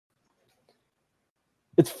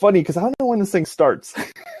It's funny because I don't know when this thing starts.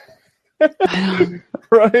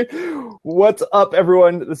 Right? What's up,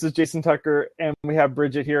 everyone? This is Jason Tucker, and we have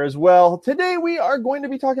Bridget here as well. Today, we are going to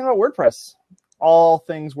be talking about WordPress. All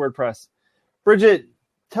things WordPress. Bridget,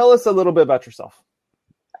 tell us a little bit about yourself.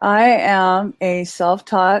 I am a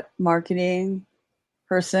self-taught marketing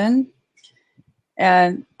person.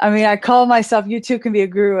 And I mean, I call myself YouTube can be a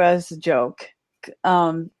guru as a joke.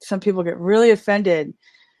 Some people get really offended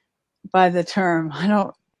by the term.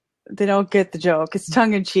 They don't get the joke. It's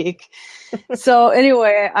tongue in cheek. So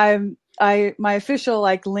anyway, my official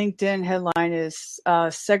LinkedIn headline is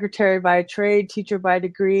secretary by trade, teacher by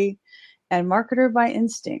degree, and marketer by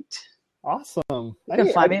instinct. Awesome. You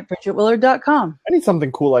can find me at bridgetwillard.com. I need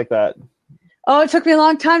something cool like that. Oh, it took me a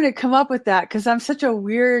long time to come up with that because I'm such a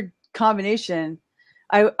weird combination.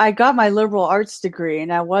 I got my liberal arts degree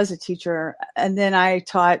and I was a teacher, and then I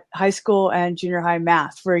taught high school and junior high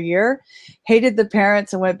math for a year, hated the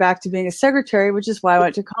parents, and went back to being a secretary, which is why I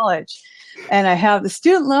went to college. And I have the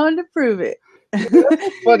student loan to prove it.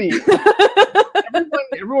 That's funny.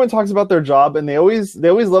 Everyone talks about their job, and they always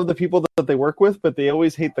love the people that they work with, but they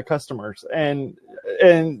always hate the customers. And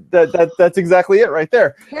that's exactly it right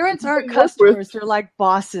there. Parents aren't customers; they're like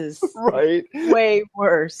bosses. Right. Way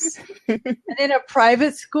worse. And in a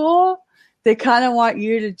private school, they kind of want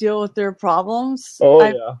you to deal with their problems. Oh, I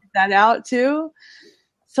yeah. figured that out too.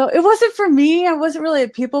 So it wasn't for me. I wasn't really a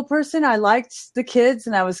people person. I liked the kids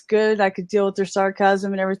and I was good. I could deal with their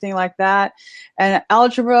sarcasm and everything like that. And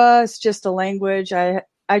algebra is just a language. I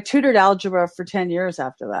tutored algebra for 10 years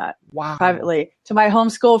after that. Wow. Privately to my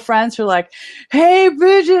homeschool friends who are like, hey,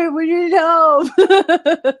 Bridget, we need help.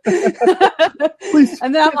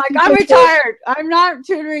 And then I'm like, I'm retired. I'm not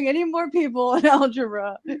tutoring any more people in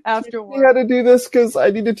algebra afterwards. I had to do this because I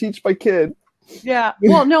need to teach my kid. Yeah.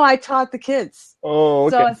 Well, no, I taught the kids. Oh,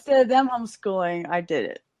 okay. So instead of them homeschooling, I did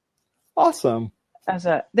it. Awesome.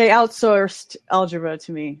 They outsourced algebra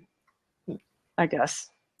to me, I guess.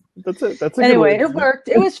 That's it. Anyway, it worked.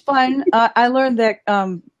 It was fun. I learned that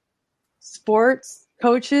sports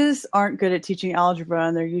coaches aren't good at teaching algebra,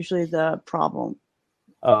 and they're usually the problem.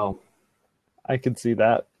 Oh, I could see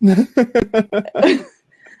that.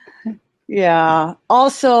 Yeah.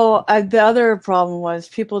 Also, the other problem was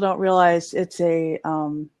people don't realize it's a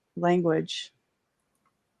language.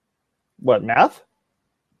 What, math?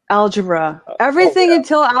 Algebra. Everything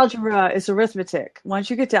until algebra is arithmetic. Once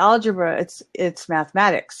you get to algebra, it's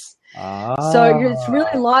mathematics. So it's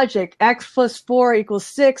really logic. X plus 4 equals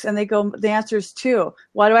 6, and the answer is 2.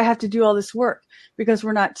 Why do I have to do all this work? Because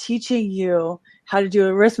we're not teaching you how to do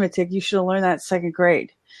arithmetic. You should have learned that in second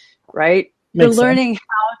grade, right? You're learning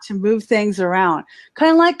how to move things around,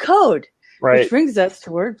 kind of like code. Right. Which brings us to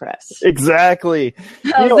WordPress. Exactly.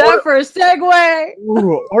 How's that for a segue?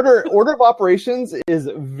 Order of operations is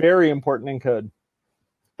very important in code.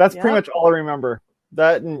 That's pretty much all I remember.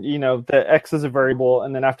 That, and, the X is a variable,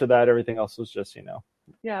 and then after that, everything else was just,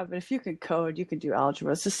 Yeah, but if you can code, you can do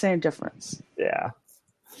algebra. It's the same difference. Yeah.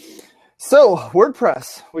 So,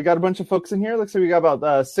 WordPress. We got a bunch of folks in here. Looks like we got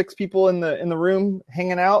about 6 people in the room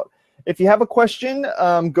hanging out. If you have a question,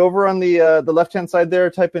 go over on the left-hand side there,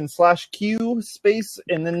 type in /Q space,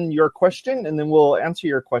 and then your question, and then we'll answer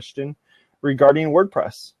your question regarding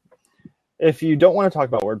WordPress. If you don't want to talk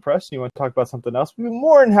about WordPress, and you want to talk about something else, we'd be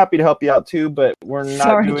more than happy to help you out too, but we're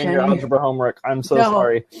not doing Jenny. your algebra homework. I'm so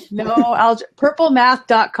sorry. No,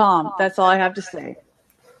 purplemath.com. That's all I have to say.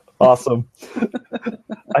 Awesome.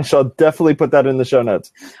 I shall definitely put that in the show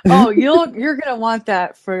notes. Oh, you're going to want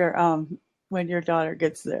that for when your daughter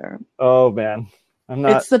gets there. Oh, man.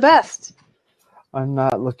 It's the best. I'm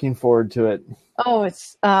not looking forward to it. Oh,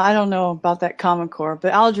 it's I don't know about that Common Core,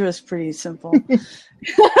 but algebra is pretty simple.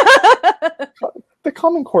 The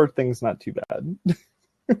Common Core thing's not too bad.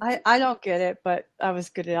 I don't get it, but I was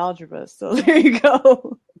good at algebra, so there you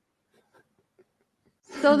go.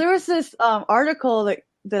 So there was this article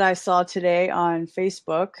that I saw today on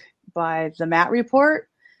Facebook by the Matt Report.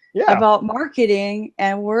 Yeah. About marketing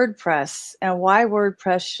and WordPress and why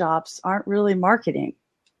WordPress shops aren't really marketing.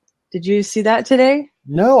 Did you see that today?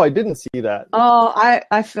 No, I didn't see that. Oh,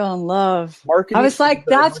 I fell in love. Marketing. I was like,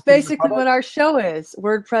 that's basically what our show is.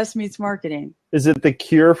 WordPress meets marketing. Is it the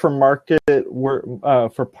cure for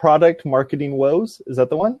for product marketing woes? Is that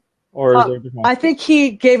the one? Or is there a different one? I think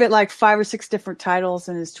he gave it like 5 or 6 different titles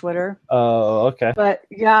in his Twitter. Oh, okay. But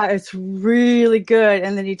yeah, it's really good.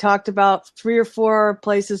 And then he talked about 3 or 4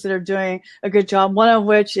 places that are doing a good job. One of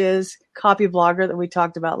which is Copy Blogger that we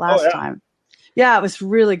talked about last time. Yeah, it was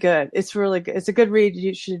really good. It's really good. It's a good read.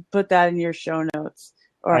 You should put that in your show notes,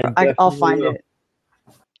 or I'll find it.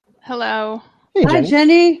 Hello. Hey, Hi,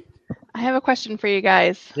 Jenny. I have a question for you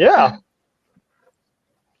guys. Yeah.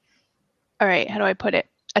 All right, how do I put it?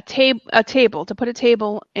 A table, to put a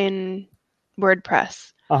table in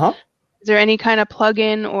WordPress. Uh-huh. Is there any kind of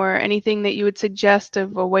plugin or anything that you would suggest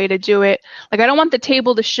of a way to do it? Like, I don't want the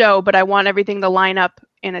table to show, but I want everything to line up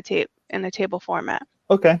in a table format.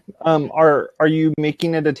 Okay. Are you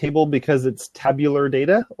making it a table because it's tabular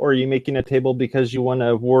data, or are you making a table because you want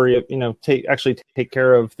to worry, take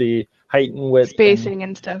care of the height and width, spacing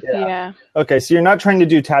and stuff? Yeah. Okay, so you're not trying to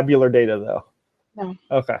do tabular data though. No.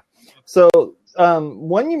 Okay. So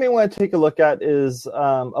one you may want to take a look at is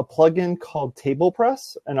a plugin called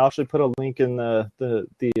TablePress, and I'll actually put a link in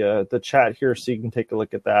the chat here so you can take a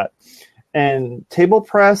look at that. And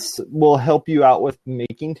TablePress will help you out with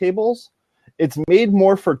making tables. It's made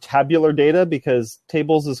more for tabular data because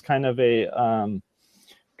tables is kind of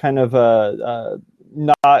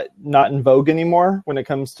not in vogue anymore when it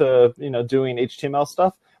comes to doing HTML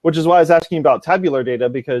stuff. Which is why I was asking about tabular data,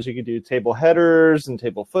 because you could do table headers and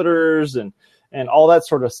table footers and all that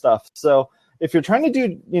sort of stuff. So if you're trying to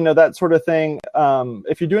do that sort of thing,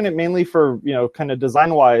 if you're doing it mainly for kind of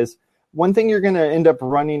design wise, one thing you're going to end up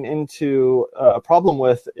running into a problem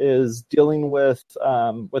with is dealing with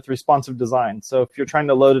responsive design. So if you're trying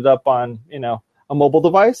to load it up on a mobile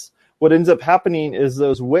device, what ends up happening is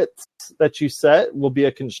those widths that you set will be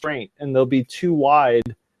a constraint, and they'll be too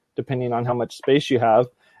wide depending on how much space you have.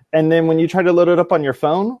 And then when you try to load it up on your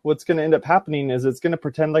phone, what's going to end up happening is it's going to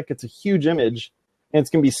pretend like it's a huge image, and it's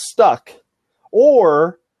going to be stuck.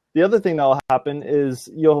 Or the other thing that'll happen is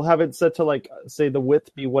you'll have it set to, like, say the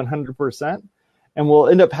width be 100%. And what will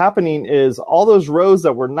end up happening is all those rows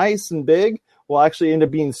that were nice and big will actually end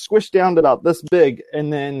up being squished down to about this big,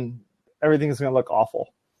 and then everything's going to look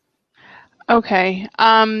awful. Okay.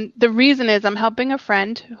 The reason is I'm helping a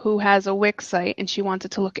friend who has a Wix site, and she wants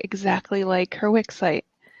it to look exactly like her Wix site.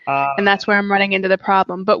 And that's where I'm running into the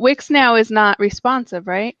problem. But Wix now is not responsive,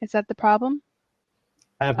 right? Is that the problem?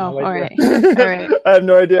 I have no idea. All right. All right. I have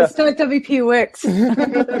no idea. Let's start WP Wix.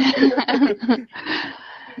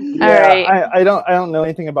 I don't know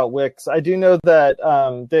anything about Wix. I do know that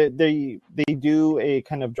they do a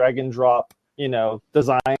kind of drag and drop,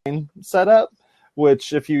 design setup,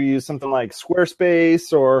 which if you use something like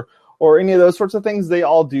Squarespace or any of those sorts of things, they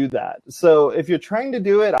all do that. So if you're trying to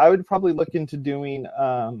do it, I would probably look into doing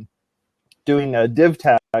div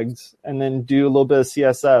tags, and then do a little bit of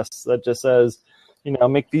CSS that just says,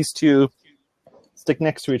 make these two stick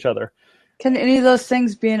next to each other. Can any of those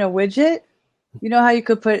things be in a widget? You know how you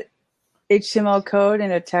could put HTML code in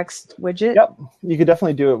a text widget? Yep, you could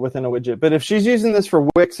definitely do it within a widget. But if she's using this for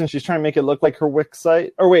Wix and she's trying to make it look like her Wix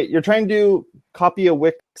site, or wait, you're trying to copy a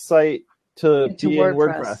Wix site to be in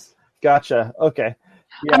WordPress. Gotcha. Okay.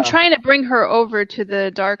 Yeah. I'm trying to bring her over to the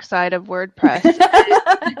dark side of WordPress.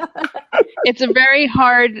 It's a very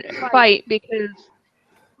hard fight because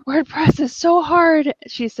WordPress is so hard,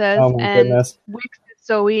 she says, and goodness. Wix is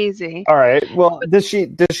so easy. All right. Well, does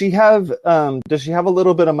she have a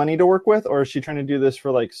little bit of money to work with, or is she trying to do this for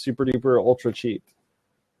like super duper ultra cheap?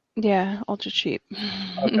 Yeah, ultra cheap.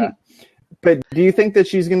 Okay. But do you think that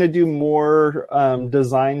she's going to do more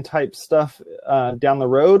design type stuff down the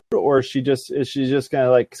road, or is she just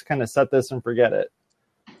going to kind of set this and forget it?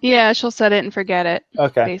 Yeah, she'll set it and forget it.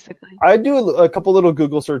 Okay. Basically, I do a couple little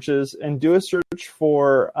Google searches and do a search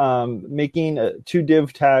for making two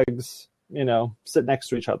div tags, sit next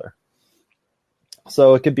to each other.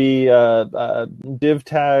 So it could be div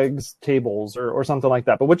tags tables or something like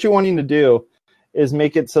that. But what you're wanting to do is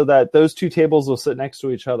make it so that those two tables will sit next to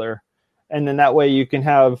each other. And then that way you can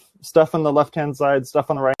have stuff on the left-hand side, stuff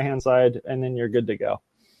on the right-hand side, and then you're good to go.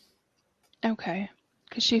 Okay.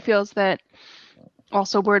 Because she feels that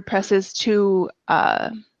also WordPress is too,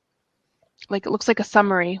 it looks like a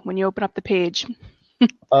summary when you open up the page.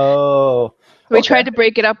 Oh. We tried to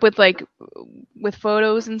break it up with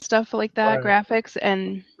photos and stuff like that, right. Graphics,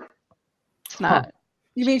 and it's not. Huh.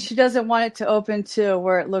 You mean she doesn't want it to open to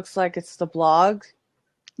where it looks like it's the blog?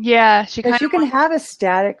 Yeah, you can have a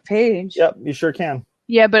static page. Yep, you sure can.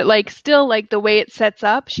 Yeah, but still the way it sets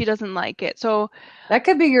up, she doesn't like it. So that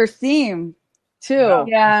could be your theme too.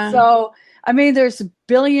 Yeah. So I mean, there's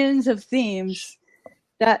billions of themes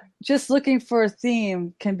that just looking for a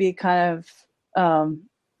theme can be kind of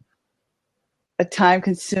a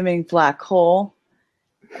time-consuming black hole.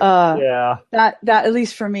 Yeah. That at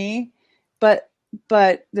least for me, but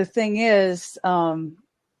the thing is,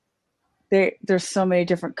 there's so many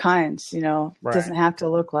different kinds, Right. It doesn't have to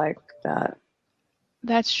look like that.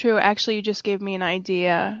 That's true. Actually, you just gave me an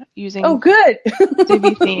idea using good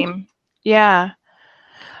Divi theme. Yeah.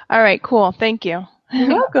 All right, cool. Thank you. You're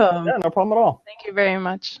welcome. Yeah, no problem at all. Thank you very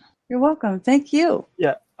much. You're welcome. Thank you.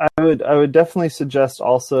 Yeah, I would definitely suggest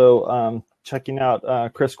also checking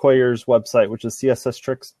out Chris Coyer's website, which is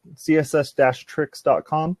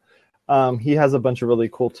css-tricks.com. He has a bunch of really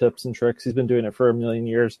cool tips and tricks. He's been doing it for a million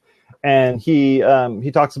years, and he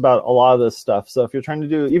talks about a lot of this stuff. So if you're trying to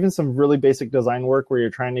do even some really basic design work where you're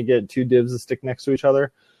trying to get two divs to stick next to each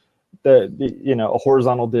other, a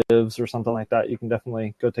horizontal divs or something like that, you can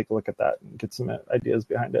definitely go take a look at that and get some ideas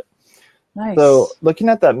behind it. Nice. So looking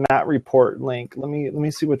at that Matt report link, let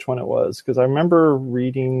me see which one it was, because I remember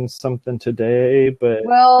reading something today, but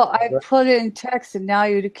I put it in text and now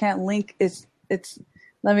you can't link. It's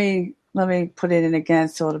let me put it in again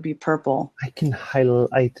so it'll be purple. I can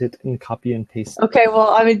highlight it and copy and paste it. Okay,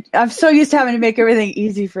 well, I mean, I'm so used to having to make everything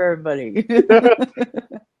easy for everybody.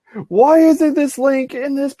 Why isn't this link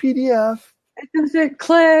in this PDF? It doesn't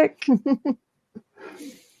click.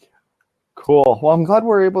 Cool. Well, I'm glad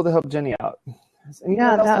we're able to help Jenny out.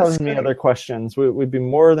 Yeah, else has any other questions? We'd be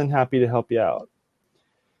more than happy to help you out.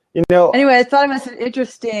 Anyway, I thought it was an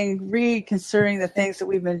interesting read concerning the things that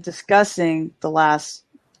we've been discussing the last,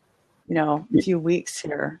 few weeks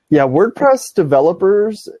here. Yeah, WordPress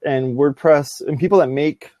developers and people that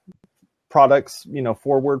make products,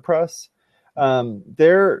 for WordPress,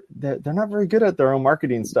 they're not very good at their own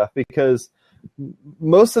marketing stuff, because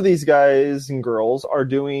most of these guys and girls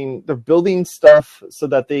they're building stuff so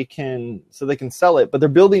that they can sell it, but they're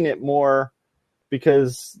building it more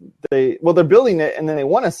because they're building it and then they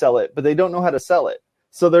want to sell it, but they don't know how to sell it.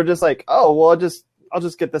 So they're just like, oh, well, I'll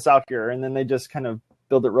just get this out here. And then they just kind of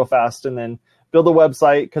build it real fast and then build a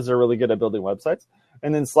website because they're really good at building websites,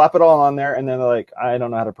 and then slap it all on there. And then they're like, I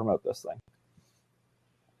don't know how to promote this thing.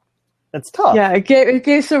 It's tough. Yeah, it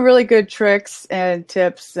gave some really good tricks and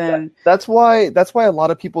tips, and that's why a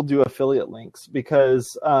lot of people do affiliate links,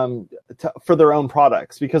 because for their own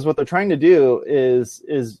products, because what they're trying to do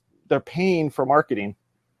is they're paying for marketing.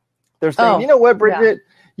 They're saying, you know what, Bridget,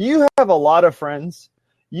 you have a lot of friends.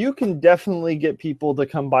 You can definitely get people to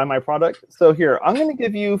come buy my product. So here, I'm going to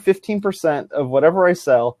give you 15% of whatever I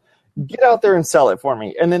sell. Get out there and sell it for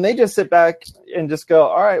me. And then they just sit back and just go,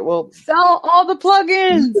 all right, well, sell all the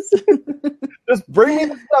plugins. Just bring me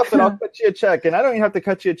the stuff and I'll cut you a check. And I don't even have to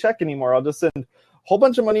cut you a check anymore. I'll just send a whole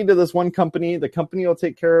bunch of money to this one company. The company will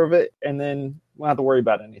take care of it, and then we'll have to worry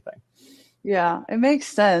about anything. Yeah, it makes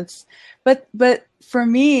sense. But for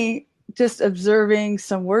me, just observing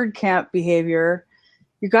some WordCamp behavior,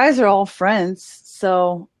 you guys are all friends.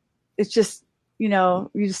 So it's just, you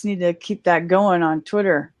just need to keep that going on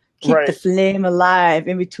Twitter. Keep the flame alive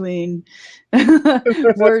in between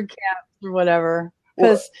WordCamps or whatever,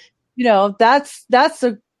 because that's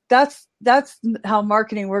how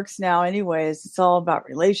marketing works now. Anyways, it's all about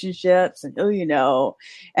relationships and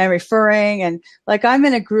and referring. And like, I'm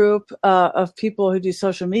in a group of people who do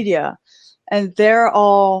social media, and they're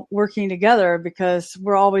all working together because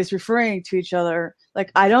we're always referring to each other.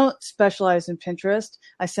 Like, I don't specialize in Pinterest.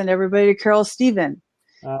 I send everybody to Carol Steven.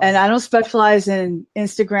 And I don't specialize in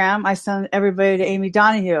Instagram. I send everybody to Amy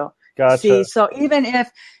Donahue. Gotcha. See, so even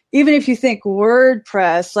if you think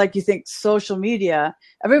WordPress, like you think social media,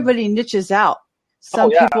 everybody niches out.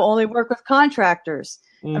 Some people only work with contractors.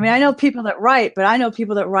 I mean, I know people that write, but I know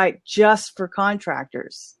people that write just for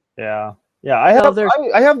contractors. Yeah. Yeah. I have those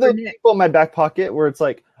people in my back pocket where it's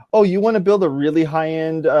like, oh, you want to build a really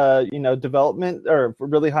high-end, development or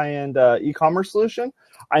really high-end e-commerce solution?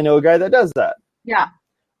 I know a guy that does that. Yeah.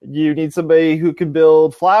 You need somebody who can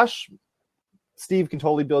build Flash? Steve can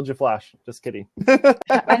totally build you Flash. Just kidding.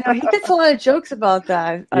 I know. He gets a lot of jokes about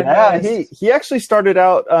that. He actually started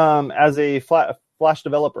out as a Flash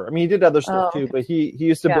developer. I mean, he did other stuff too, but he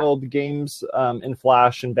used to build games in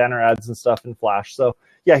Flash and banner ads and stuff in Flash. So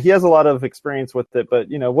yeah, he has a lot of experience with it. But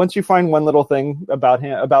once you find one little thing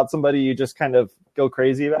about somebody, you just kind of go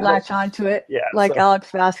crazy about Latch onto it. Yeah, like Alex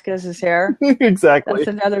Vasquez's hair. Exactly. That's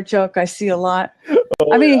another joke I see a lot.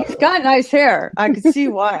 I mean, he's got nice hair. I can see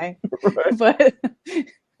why. Right. But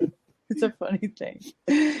it's a funny thing.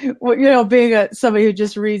 Well, being somebody who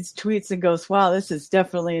just reads tweets and goes, wow, this is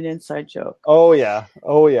definitely an inside joke. Oh, yeah.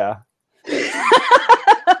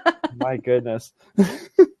 My goodness.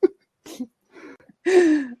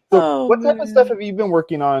 So what type of stuff have you been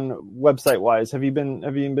working on website-wise? Have you been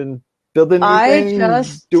building anything?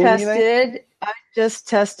 I just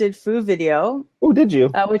tested Foo Video. Oh, did you?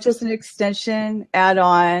 Which is an extension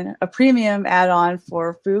add-on, a premium add-on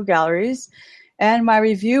for Foo galleries. And my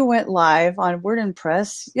review went live on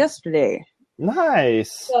WordPress yesterday.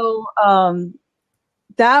 Nice. So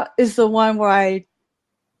that is the one where I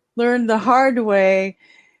learned the hard way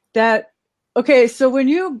that, okay, so when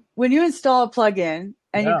you install a plugin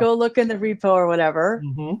and you go look in the repo or whatever,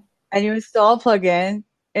 and you install a plugin,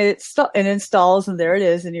 and it installs, and there it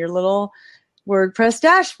is in your little WordPress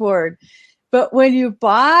dashboard. But when you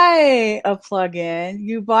buy a plugin,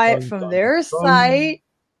 you buy it from their site,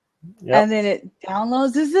 and then it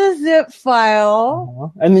downloads as a zip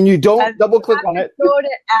file. And then you don't double click on it. Go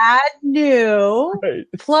to add new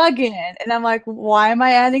plugin. And I'm like, why am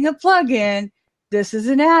I adding a plugin? This is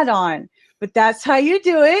an add-on. But that's how you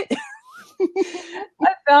do it.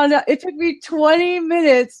 I found out it took me 20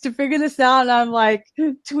 minutes to figure this out, and I'm like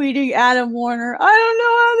tweeting Adam Warner, I don't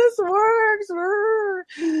know how this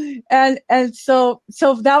works. And so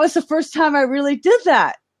that was the first time I really did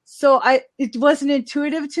that. So it wasn't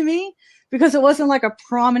intuitive to me because it wasn't like a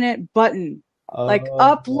prominent button. Like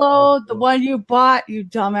upload the one you bought, you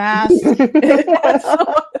dumbass.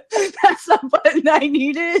 That's the button I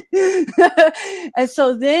needed. And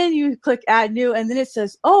so then you click add new, and then it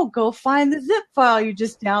says, oh, go find the zip file you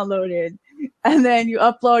just downloaded. And then you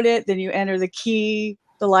upload it, then you enter the key,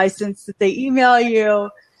 the license that they email you.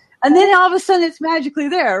 And then all of a sudden it's magically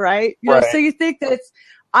there, right? You know, so you think that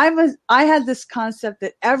I had this concept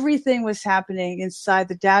that everything was happening inside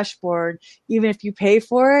the dashboard, even if you pay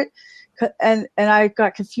for it. And I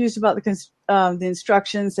got confused about the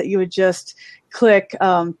instructions that you would just click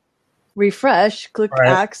refresh, click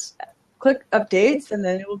click updates, and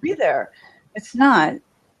then it will be there. It's not.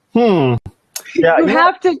 Yeah, you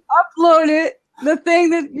have to upload it, the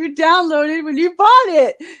thing that you downloaded when you bought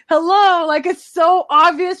it. Hello, like it's so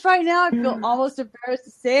obvious right now. I feel almost embarrassed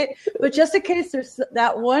to say it, but just in case there's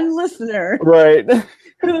that one listener,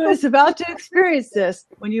 who is about to experience this,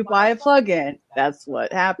 when you buy a plugin, that's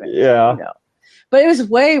what happens. Yeah. You know? But it was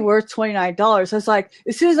way worth $29. I was like,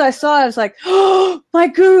 as soon as I saw it, I was like, oh, my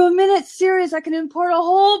Guru Minute series, I can import a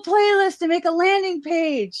whole playlist and make a landing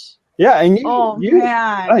page. Yeah, and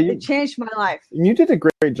it changed my life. And you did a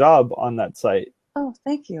great job on that site. Oh,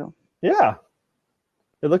 thank you. Yeah.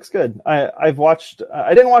 It looks good. I've watched.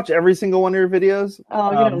 I didn't watch every single one of your videos.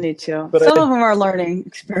 Oh, you don't need to. Some of them are learning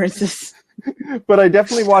experiences. But I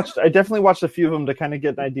definitely watched a few of them to kind of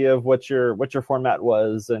get an idea of what your format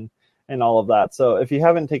was and all of that. So if you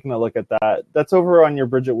haven't taken a look at that, that's over on your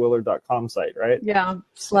bridgetwiller.com site, right? Yeah,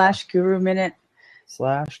 /Guru Minute.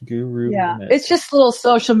 /Guru Yeah, Minute. it's just little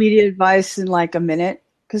social media advice in like a minute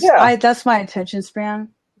because that's my attention span.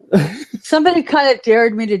 Somebody kind of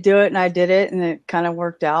dared me to do it, and I did it, and it kind of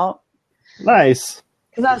worked out. Nice.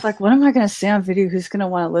 Because I was like, what am I going to say on video? Who's going to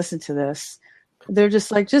want to listen to this? They're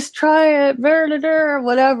just like, just try it,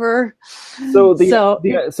 whatever. So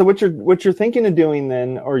so what you're thinking of doing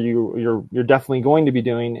then, or you're definitely going to be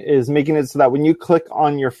doing, is making it so that when you click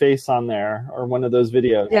on your face on there or one of those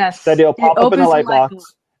videos, that it'll pop up in a light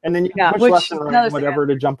box, and then you can push left and right, whatever,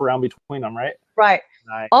 to jump around between them, right? Right.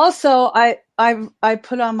 Nice. Also, I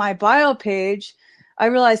put on my bio page, I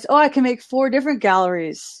realized, I can make 4 different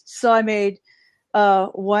galleries. So I made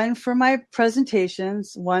one for my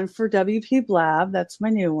presentations, one for WPblab, that's my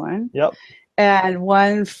new one. Yep. And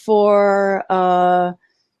one for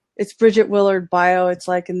it's Bridget Willard bio. It's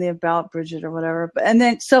like in the About Bridget or whatever. But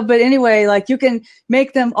anyway, like you can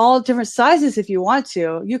make them all different sizes if you want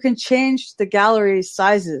to. You can change the gallery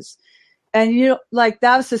sizes, and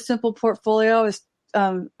that was a simple portfolio I was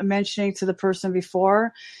mentioning to the person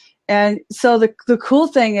before. And so the cool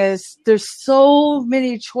thing is there's so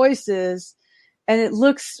many choices. And it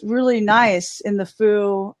looks really nice in the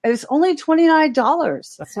Foo. It's only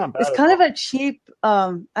 $29. That's not bad. It's kind of a cheap.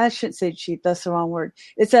 I shouldn't say cheap. That's the wrong word.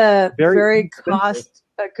 It's a very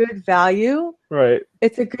good value. Right.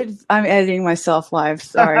 It's a good. I'm editing myself live.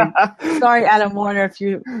 Sorry, sorry, Adam Warner. If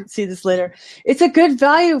you see this later, it's a good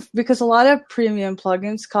value because a lot of premium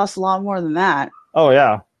plugins cost a lot more than that. Oh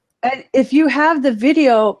yeah. And if you have the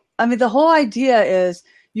video, the whole idea is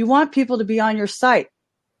you want people to be on your site.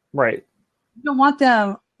 Right. You don't want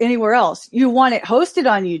them anywhere else. You want it hosted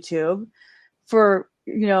on YouTube for,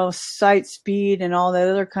 site speed and all that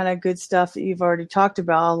other kind of good stuff that you've already talked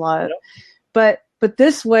about a lot. Yep. But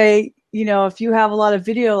this way, if you have a lot of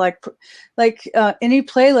video, like any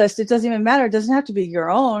playlist, it doesn't even matter. It doesn't have to be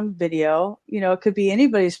your own video. It could be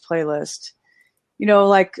anybody's playlist.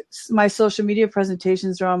 Like my social media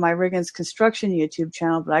presentations are on my Riggins Construction YouTube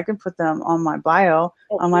channel, but I can put them on my bio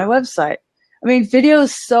on my website. Video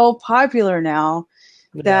is so popular now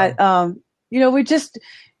that, we just,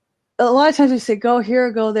 a lot of times we say, go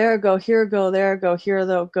here, go there, go here, go there, go here,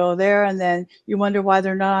 go there. And then you wonder why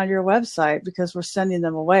they're not on your website because we're sending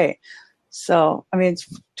them away. So, it's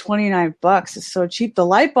 $29. It's so cheap. The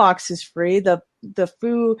Lightbox is free. The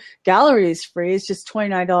Foo Gallery is free. It's just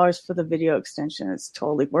 $29 for the video extension. It's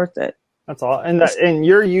totally worth it. That's all. And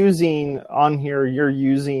you're using on here,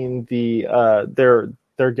 the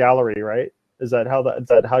their gallery, right? Is that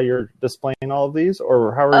how you're displaying all of these,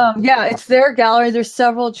 or how are? Yeah, it's their gallery. There's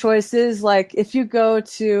several choices. Like if you go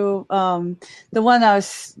to the one I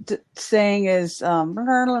was saying is let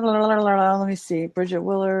me see,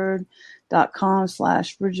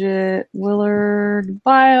 BridgetWillard.com/Bridget Willard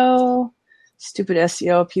bio. Stupid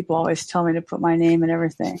SEO people always tell me to put my name and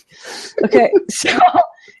everything. Okay, so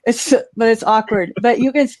it's awkward. But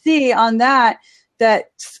you can see on that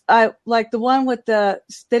I like the one with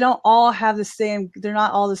they don't all have the same. They're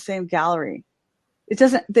not all the same gallery. It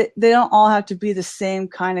doesn't. They don't all have to be the same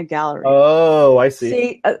kind of gallery. Oh, I see.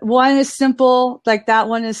 See, one is simple, like that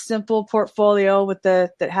one is simple portfolio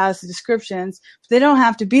that has the descriptions. But they don't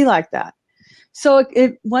have to be like that. So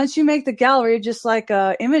once you make the gallery, just like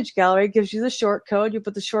a image gallery, it gives you the short code. You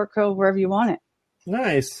put the short code wherever you want it.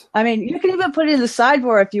 Nice. I mean, you can even put it in the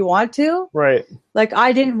sidebar if you want to. Right. Like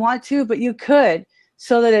I didn't want to, but you could,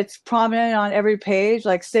 so that it's prominent on every page.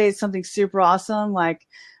 Like say it's something super awesome, like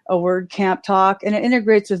a WordCamp talk, and it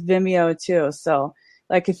integrates with Vimeo too. So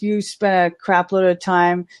like if you spend a crap load of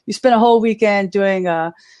time, you spend a whole weekend doing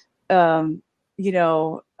a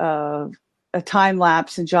time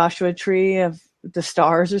lapse in Joshua Tree of the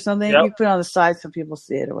stars or something, yep. You put it on the side so people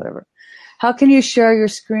see it or whatever. How can you share your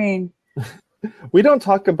screen? We don't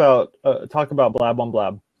talk about Blab on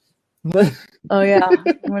Blab. Oh yeah,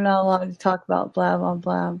 we're not allowed to talk about Blab on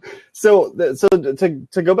Blab. So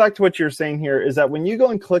to go back to what you're saying here is that when you go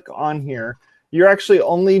and click on here, you're actually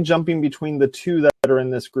only jumping between the two that are in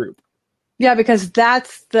this group. Yeah, because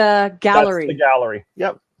that's the gallery. That's the gallery.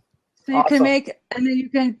 Yep. So you can make, and then you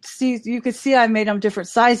can see I made them different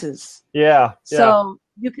sizes. Yeah. So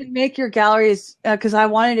you can make your galleries because I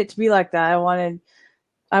wanted it to be like that. I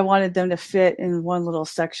wanted them to fit in one little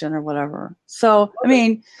section or whatever. So I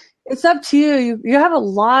mean, it's up to you. You have a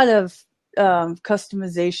lot of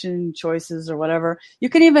customization choices or whatever. You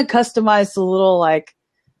can even customize the little like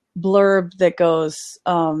blurb that goes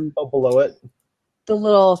below it. The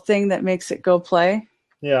little thing that makes it go play.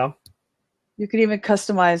 Yeah. You can even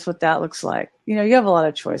customize what that looks like. You have a lot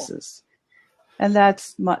of choices. And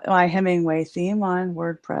that's my Hemingway theme on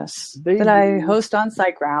WordPress I host on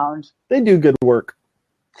SiteGround. They do good work.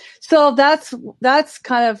 So that's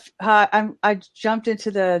kind of how I jumped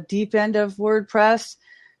into the deep end of WordPress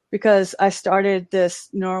because I started this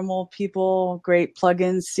Normal People Great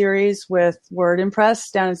Plugins series with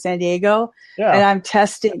WordPress down in San Diego. Yeah. And I'm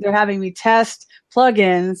testing. They're having me test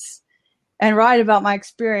plugins and write about my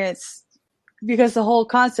experience because the whole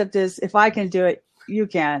concept is if I can do it, you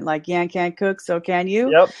can. Like Yan can't cook, so can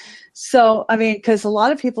you. Yep. So, I mean, because a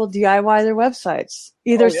lot of people DIY their websites.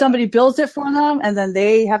 Either somebody builds it for them and then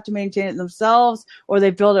they have to maintain it themselves, or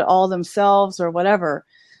they build it all themselves or whatever.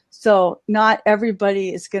 So not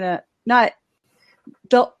everybody is going to,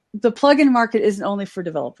 the plugin market isn't only for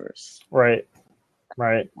developers. Right.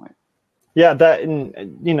 Yeah, that, and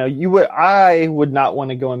I would not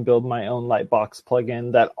want to go and build my own Lightbox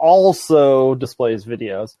plugin that also displays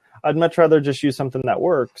videos. I'd much rather just use something that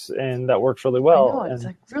works and that works really well. I know, it's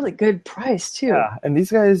a really good price too. Yeah, and these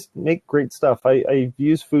guys make great stuff. I've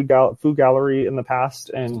used Food Gallery in the past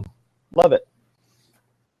and love it.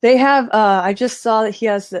 They have. I just saw that he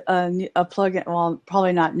has a plugin. Well,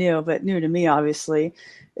 probably not new, but new to me, obviously.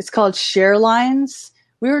 It's called Share Lines.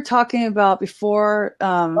 We were talking about before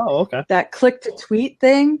that click to tweet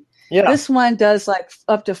thing. Yeah. This one does like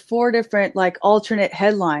up to 4 different like alternate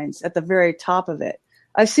headlines at the very top of it.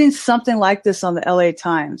 I've seen something like this on the LA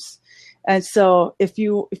Times. And so if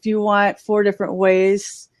you want 4 different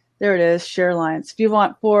ways, there it is, Share Lines. If you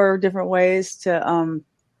want 4 different ways to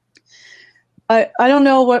I don't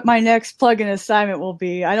know what my next plugin assignment will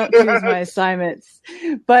be. I don't choose my assignments.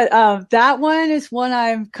 But that one is one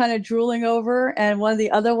I'm kind of drooling over. And one of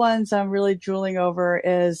the other ones I'm really drooling over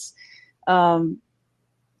is,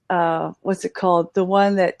 what's it called? The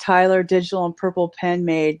one that Tyler Digital and Purple Pen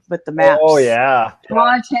made with the maps. Oh, yeah.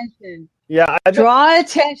 Draw Attention. Yeah. Draw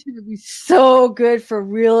Attention would be so good for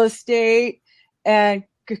real estate and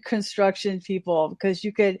construction people because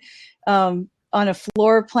you could, on a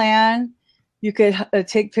floor plan, you could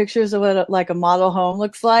take pictures of what like a model home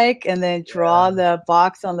looks like and then draw the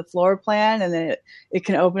box on the floor plan and then it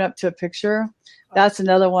can open up to a picture. That's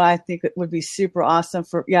another one I think it would be super awesome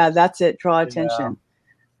for. Yeah, that's it. Draw Attention.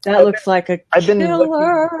 That looks like a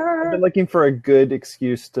killer. I've been looking for a good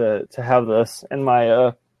excuse to have this in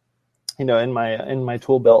my in my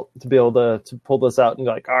tool belt to be able to pull this out and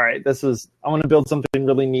go like, all right, I want to build something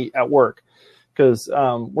really neat at work because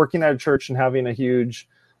working at a church and having a huge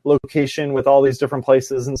location with all these different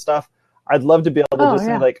places and stuff, I'd love to be able to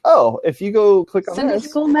say like, oh, if you go click on Sunday this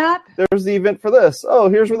school map, there's the event for this. Oh,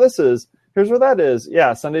 here's where this is. Here's where that is.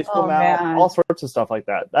 Yeah, Sunday School Now, all sorts of stuff like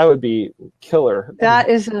that. That would be killer. That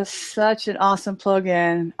is such an awesome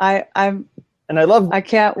plugin. I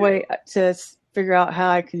can't wait to figure out how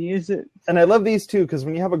I can use it. And I love these too, because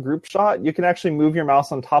when you have a group shot, you can actually move your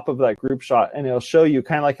mouse on top of that group shot, and it'll show you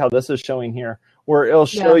kind of like how this is showing here, where it'll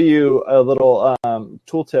show you a little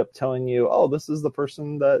tooltip telling you, oh, this is the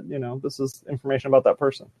person that, this is information about that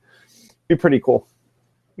person. Be pretty cool.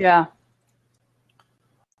 Yeah.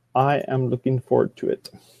 I am looking forward to it.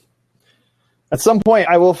 At some point,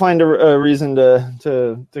 I will find a reason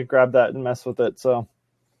to grab that and mess with it. So,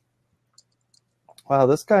 wow,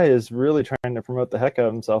 this guy is really trying to promote the heck out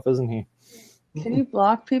of himself, isn't he? Can you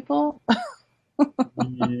block people?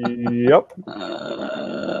 Yep.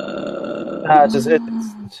 I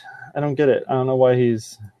don't get it. I don't know why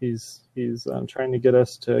he's trying to get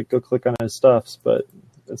us to go click on his stuffs, but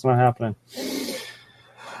it's not happening.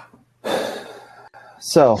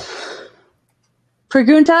 So,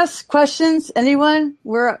 Preguntas, questions, anyone?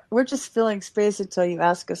 We're just filling space until you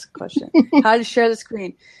ask us a question. How to share the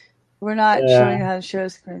screen? We're not showing you how to share the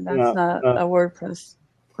screen. That's not a WordPress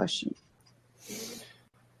question.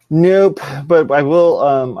 Nope, but I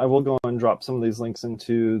will go and drop some of these links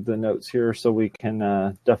into the notes here so we can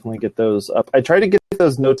definitely get those up. I try to get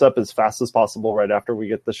those notes up as fast as possible right after we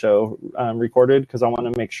get the show recorded, because I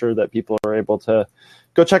want to make sure that people are able to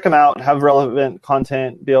go check them out, have relevant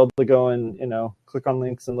content, be able to go and click on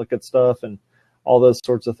links and look at stuff and all those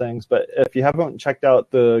sorts of things. But if you haven't checked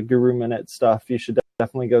out the Guru Minute stuff, you should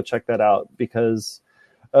definitely go check that out because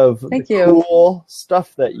of the cool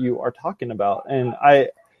stuff that you are talking about. And I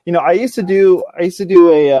used to do a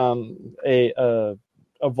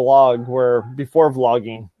vlog where, before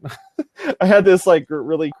vlogging, I had this like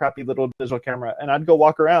really crappy little digital camera, and I'd go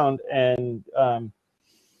walk around and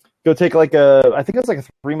go take I think it was like a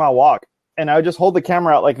 3-mile walk, and I would just hold the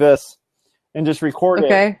camera out like this and just record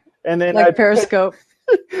it. And then like Periscope.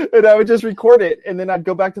 And I would just record it, and then I'd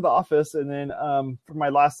go back to the office, and then for my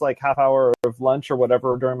last like half hour of lunch or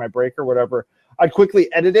whatever, during my break or whatever, I'd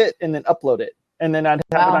quickly edit it and then upload it. And then I'd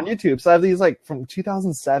have it on YouTube. So I have these like from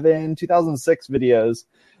 2007, 2006 videos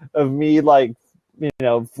of me like,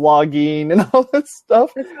 vlogging and all that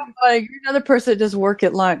stuff. It's so funny. You're another person that does work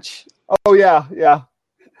at lunch. Oh, yeah.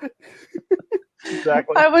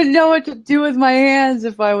 Exactly. I wouldn't know what to do with my hands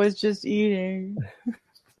if I was just eating.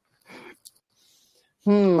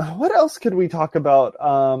 What else could we talk about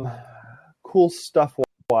cool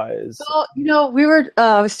stuff-wise? Well,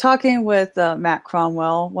 I was talking with Matt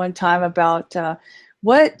Cromwell one time about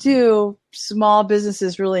what do small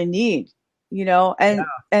businesses really need, and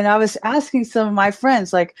I was asking some of my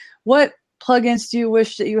friends, like, what plugins do you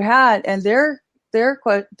wish that you had? And their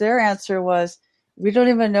answer was, we don't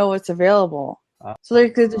even know what's available. So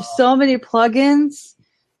there's so many plugins,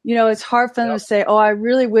 it's hard for them to say, oh, I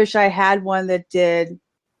really wish I had one that did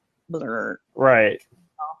blur. Right.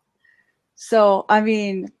 So, I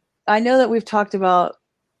mean, I know that we've talked about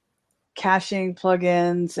caching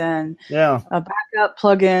plugins and backup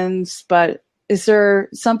plugins, but is there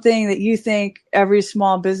something that you think every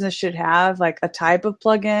small business should have, like a type of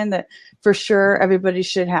plugin that for sure everybody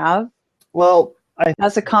should have? Well,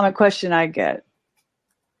 that's a common question I get.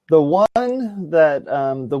 The one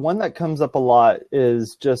that comes up a lot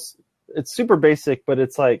is just, it's super basic, but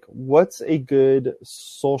it's like, what's a good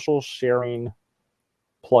social sharing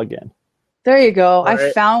plugin? There you go. Right.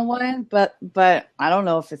 I found one, but I don't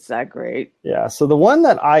know if it's that great. Yeah. So the one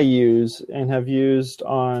that I use and have used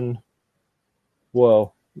on,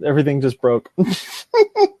 whoa, everything just broke.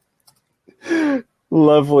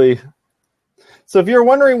 Lovely. So if you're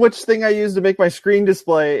wondering which thing I use to make my screen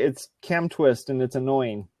display, it's Cam Twist, and it's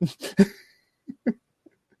annoying.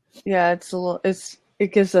 Yeah,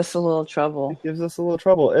 it gives us a little trouble.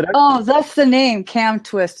 That's the name, Cam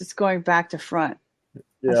Twist. It's going back to front.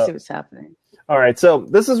 Let's see what's happening. All right, so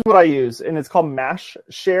this is what I use, and it's called Mash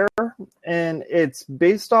Share, and it's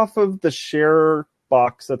based off of the share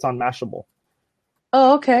box that's on Mashable.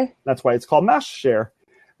 Oh, okay. That's why it's called Mash Share.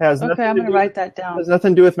 I'm going to write that down. It has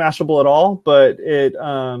nothing to do with Mashable at all, but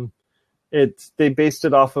they based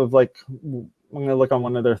it off of, like, I'm going to look on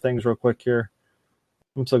one of their things real quick here.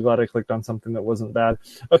 I'm so glad I clicked on something that wasn't bad.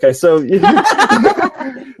 Okay, so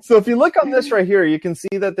so if you look on this right here, you can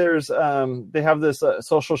see that there's they have this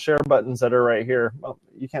social share buttons that are right here. Well,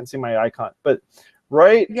 you can't see my icon, but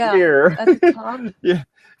right here, at the top.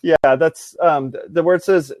 that's the where it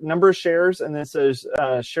says number of shares, and then it says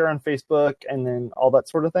share on Facebook, and then all that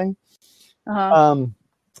sort of thing.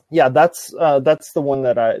 That's the one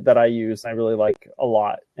that I use. I really like a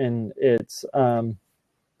lot, and it's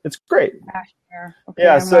great. Okay,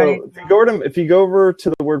 yeah. So if you go over to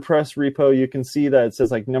the WordPress repo, you can see that it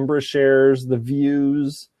says like number of shares, the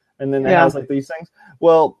views, and then it has like these things.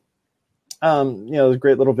 Well, there's a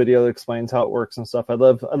great little video that explains how it works and stuff. I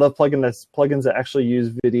love plugins that actually use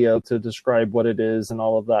video to describe what it is and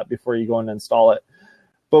all of that before you go and install it.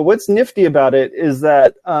 But what's nifty about it is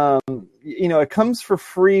that, it comes for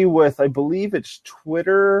free with, I believe it's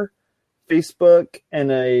Twitter, Facebook, and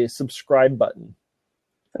a subscribe button.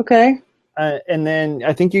 Okay. And then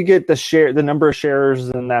I think you get the number of shares,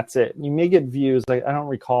 and that's it. You may get views. I don't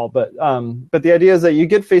recall, but the idea is that you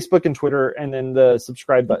get Facebook and Twitter, and then the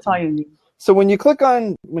subscribe button. That's all you need. So when you click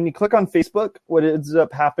on Facebook, what ends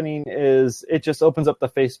up happening is it just opens up the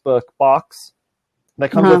Facebook box that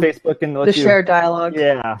comes with Facebook and lets the share dialogue.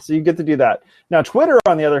 Yeah, so you get to do that. Now Twitter,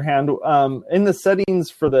 on the other hand, in the settings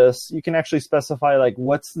for this, you can actually specify like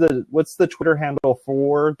what's the Twitter handle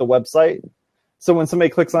for the website. So when somebody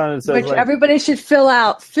clicks on it, it says which everybody should fill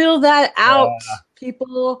that out,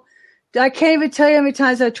 people. I can't even tell you how many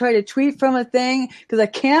times I try to tweet from a thing because I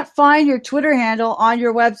can't find your Twitter handle on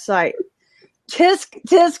your website. Tisk,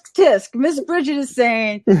 tisk, tisk. Miss Bridget is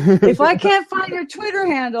saying, if I can't find your Twitter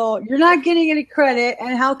handle, you're not getting any credit,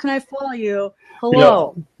 and how can I follow you?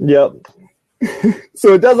 Hello. Yep.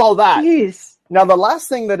 So it does all that. Jeez. Now the last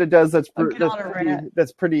thing that it does that's pretty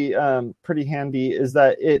handy is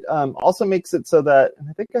that it also makes it so that, and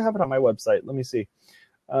I think I have it on my website. Let me see.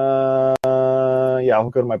 I'll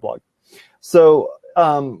go to my blog. So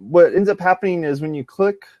what ends up happening is when you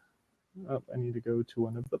click, I need to go to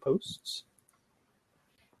one of the posts.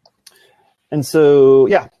 And so,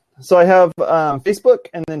 so I have Facebook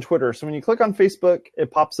and then Twitter. So when you click on Facebook,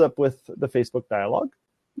 it pops up with the Facebook dialog.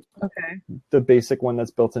 Okay. The basic one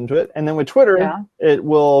that's built into it. And then with Twitter, it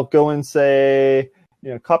will go and say,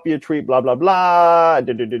 copy a tweet, blah, blah, blah,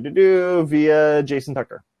 via Jason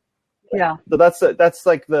Tucker. Yeah. So that's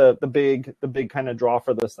like the big kind of draw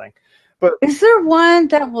for this thing. But is there one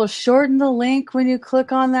that will shorten the link when you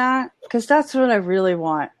click on that? Because that's what I really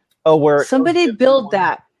want. Oh, where somebody build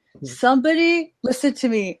that. Somebody listen to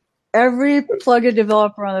me. Every plugin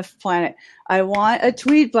developer on the planet. I want a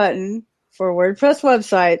tweet button for WordPress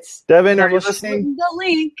websites. Devin, are you listening? The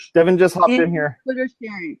link. Devin just hopped in here. Twitter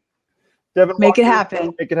sharing. Devin, make it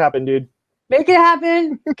happen. Make it happen, dude. Make it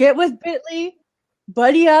happen. Get with Bitly.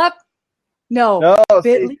 Buddy up. No.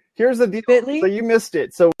 See, here's the deal. Bitly? So you missed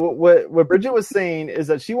it. So what Bridget was saying is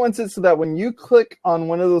that she wants it so that when you click on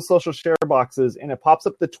one of those social share boxes and it pops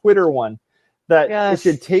up the Twitter one, that it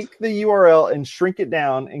should take the URL and shrink it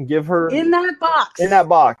down and give her in that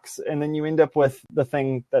box, and then you end up with the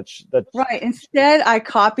thing that's right. Instead, I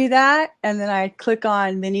copy that and then I click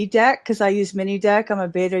on Mini Deck because I use Mini Deck. I'm a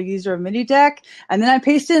beta user of Mini Deck, and then I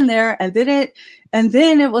paste in there, and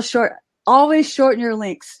then it will always shorten your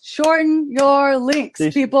links. Shorten your links,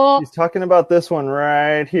 people. He's talking about this one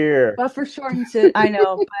right here. Buffer shortens it. I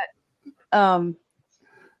know,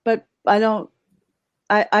 but I don't.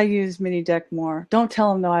 I use Mini Deck more. Don't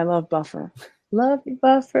tell them, though, I love Buffer. Love you,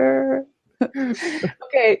 Buffer.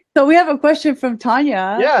 Okay, so we have a question from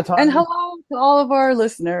Tanya. Yeah, Tanya. And hello to all of our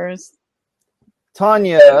listeners.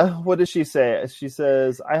 Tanya, what does she say? She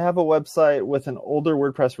says, I have a website with an older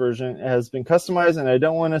WordPress version. It has been customized, and I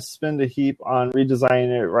don't want to spend a heap on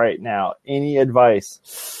redesigning it right now. Any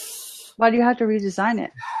advice? Why do you have to redesign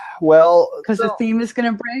it? Well, because the theme is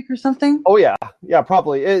going to break or something. Oh yeah,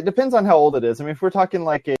 probably. It depends on how old it is. I mean, if we're talking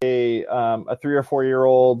like a 3 or 4 year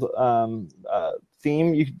old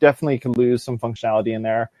theme, you definitely could lose some functionality in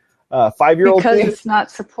there. 5-year-old because theme, it's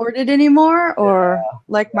not supported anymore, or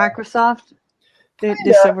like Microsoft, they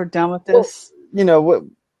said we're done with this. Well,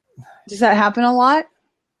 does that happen a lot?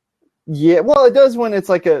 Yeah, well, it does when it's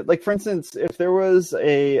like for instance, if there was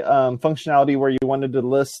a functionality where you wanted to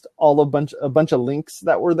list a bunch of links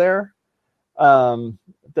that were there,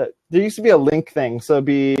 that there used to be a link thing, so it'd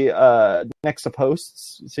be next to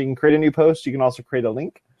posts, so you can create a new post, you can also create a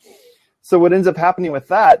link. So what ends up happening with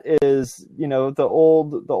that is, the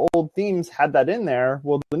old themes had that in there.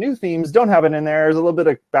 Well, the new themes don't have it in there. There's a little bit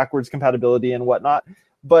of backwards compatibility and whatnot,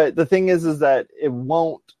 but the thing is that it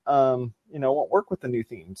won't won't work with the new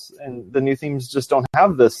themes, and the new themes just don't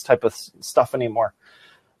have this type of stuff anymore.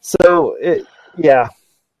 So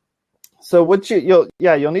So what you'll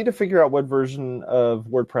need to figure out what version of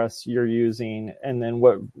WordPress you're using, and then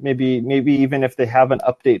what maybe even if they have an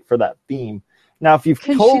update for that theme. Now, if you've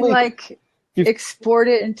export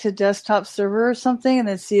it into desktop server or something, and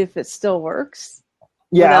then see if it still works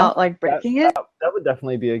without breaking it. That would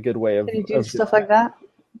definitely be a good way of. Can you do stuff like that?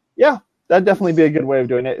 Yeah. That'd definitely be a good way of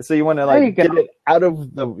doing it. So you want to get it out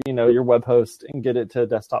of the your web host and get it to a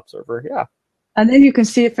desktop server. Yeah. And then you can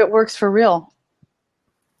see if it works for real.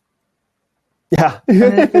 Yeah.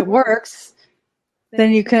 And if it works,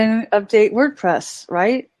 then you can update WordPress,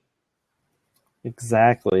 right?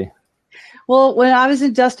 Exactly. Well, when I was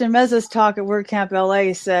in Dustin Mezza's talk at WordCamp LA,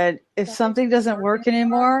 he said if something doesn't work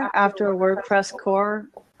anymore after a WordPress core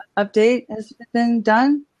update has been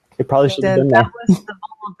done, It probably should have then been that there. was the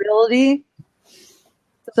vulnerability.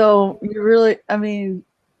 So you really, I mean,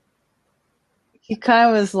 he kind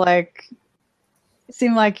of was like, it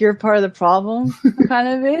seemed like you're part of the problem, kind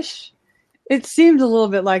of ish. It seemed a little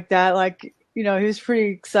bit like that. Like, you know, he was pretty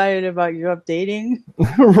excited about you updating.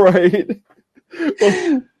 Right.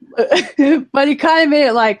 Well, but he kind of made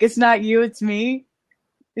it like, it's not you, it's me.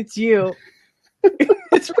 It's you.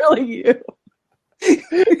 It's really you.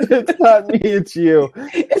 It's not me, it's you.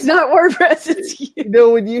 It's not WordPress, it's you. You know,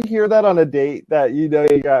 when you hear that on a date, that you know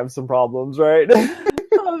you have some problems, right?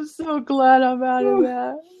 I'm so glad I'm out of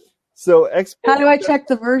that. So how do I check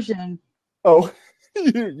the version? Oh,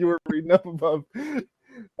 you were reading up above.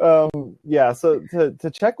 Yeah, so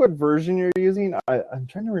to check what version you're using, I'm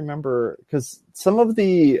trying to remember, because some of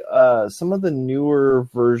the newer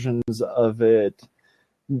versions of it,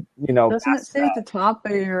 you know, doesn't it say at the top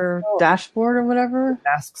of your dashboard or whatever? It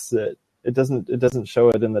masks it. It doesn't show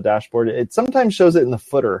it in the dashboard. It sometimes shows it in the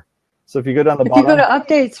footer. So if you go down the bottom, if you go to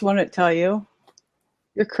updates, won't it tell you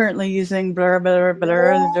you're currently using blur blur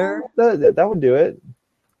blur? That would do it.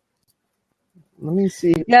 Let me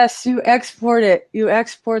see. Yes, you export it. You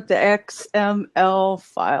export the XML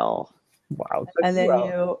file. Wow. And then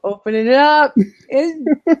you open it up in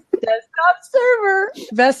desktop server.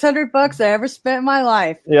 Best $100 I ever spent in my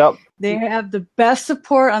life. Yep. They have the best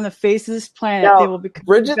support on the face of this planet. Now, they will become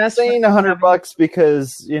Bridget's saying $100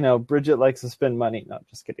 because, you know, Bridget likes to spend money. No,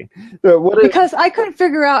 just kidding. Because I couldn't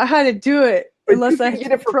figure out how to do it unless I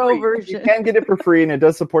get a pro version. You can get it for free, and it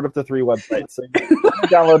does support up to 3 websites. So you can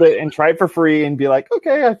download it and try it for free and be like,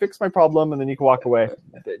 okay, I fixed my problem, and then you can walk away.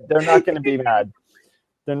 They're not going to be mad.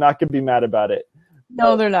 They're not going to be mad about it.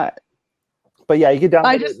 No, they're not. But yeah, you can download it.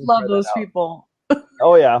 I just love those people.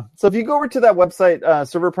 Oh yeah. So if you go over to that website,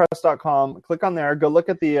 serverpress.com, click on there, go look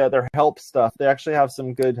at their help stuff. They actually have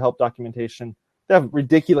some good help documentation. They have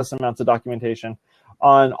ridiculous amounts of documentation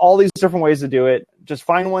on all these different ways to do it. Just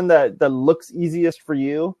find one that looks easiest for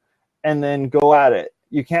you and then go at it.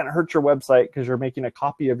 You can't hurt your website because you're making a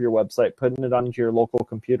copy of your website, putting it onto your local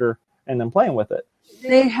computer, and then playing with it.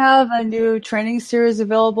 They have a new training series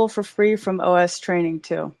available for free from OS Training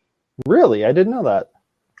too. Really? I didn't know that.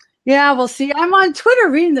 Yeah, well, see, I'm on Twitter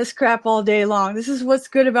reading this crap all day long. This is what's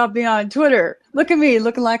good about being on Twitter. Look at me,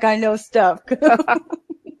 looking like I know stuff.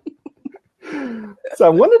 So I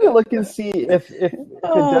wanted to look and see if it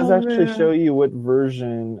does actually show you what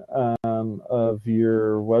version of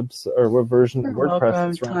your website or what version of WordPress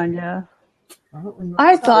it's running. Tanya.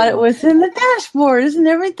 I thought it was in the dashboard. Isn't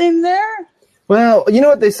everything there? Well, you know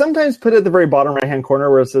what? They sometimes put it at the very bottom right-hand corner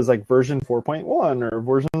where it says like version 4.1 or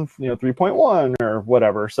version 3.1 or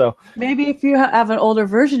whatever. So maybe if you have an older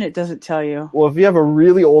version, it doesn't tell you. Well, if you have a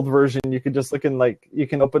really old version, you could just look in you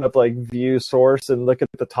can open up like view source and look at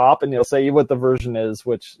the top, and it'll say what the version is,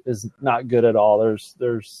 which is not good at all.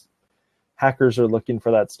 There's hackers are looking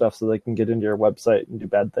for that stuff so they can get into your website and do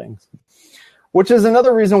bad things. Which is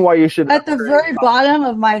another reason why you should... At the very bottom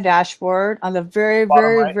of my dashboard, on the very,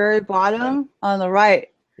 very, very bottom, on the right.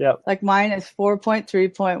 Yep. Like mine is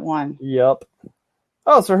 4.3.1. Yep.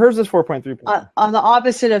 Oh, so hers is 4.3. On the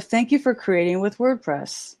opposite of thank you for creating with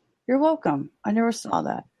WordPress. You're welcome. I never saw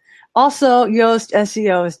that. Also, Yoast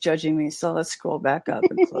SEO is judging me, so let's scroll back up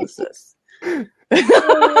and close this.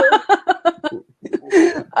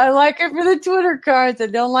 I like it for the Twitter cards. I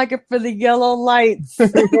don't like it for the yellow lights.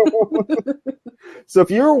 So if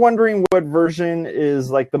you were wondering what version is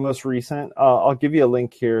like the most recent, I'll give you a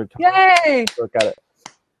link here to look at it.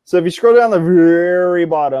 So if you scroll down the very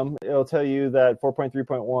bottom, it'll tell you that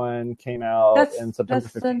 4.3.1 came out in September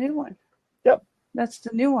 15th. That's the new one. Yep. That's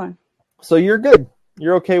the new one. So you're good.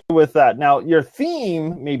 You're okay with that. Now, your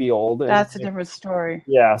theme may be old. That's a different story.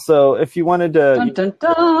 Yeah. So if you wanted to... Dun, dun,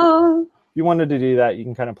 dun. If you wanted to do that, you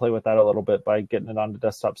can kind of play with that a little bit by getting it on the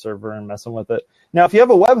desktop server and messing with it. Now, if you have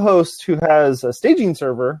a web host who has a staging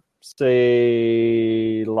server,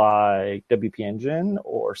 say like WP Engine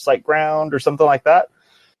or SiteGround or something like that,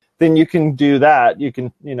 then you can do that. You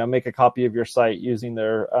can, make a copy of your site using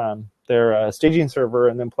their staging server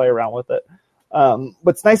and then play around with it.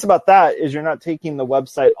 What's nice about that is you're not taking the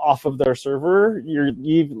website off of their server. You're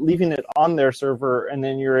leaving it on their server, and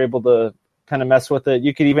then you're able to kind of mess with it.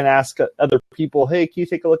 You could even ask other people, hey, can you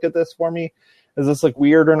take a look at this for me? Does this look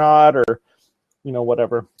weird or not? Or,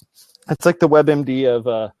 whatever. It's like the WebMD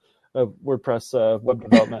WordPress web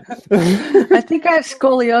development. I think I have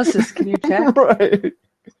scoliosis. Can you check? Right.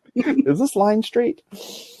 Is this line straight?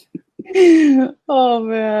 Oh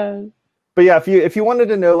man. But yeah, if you wanted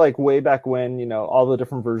to know like way back when, you know, all the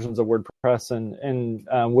different versions of WordPress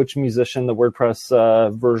and which musician the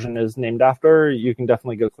WordPress version is named after, you can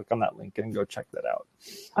definitely go click on that link and go check that out.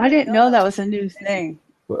 I didn't know that was a new thing.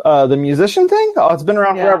 The musician thing? Oh, it's been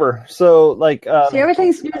around forever. So like, see,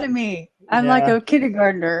 everything's new to me. I'm like a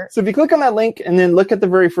kindergartner. So if you click on that link and then look at the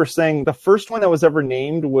very first thing, the first one that was ever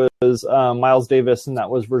named was Miles Davis, and that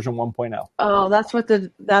was version 1.0. Oh, that's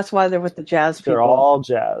why they're with the jazz people. They're all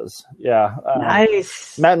jazz. Yeah.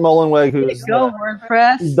 Nice. Matt Mullenweg, who's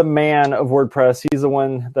WordPress. The man of WordPress. He's the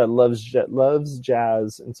one that loves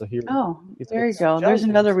jazz, and so he. Oh, there you go. There's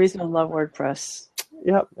another reason to love WordPress.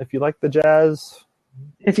 Yep. If you like the jazz.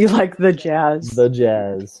 If you like the jazz. The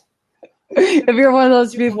jazz. If you're one of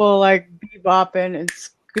those people like bebopping and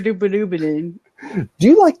skadoobadoobading. Do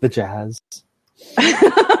you like the jazz?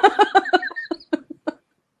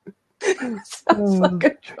 Sounds like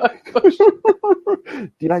a drug push. Do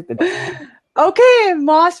you like the jazz? Okay,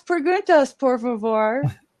 más preguntas, por favor.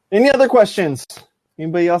 Any other questions?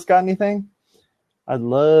 Anybody else got anything? I'd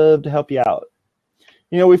love to help you out.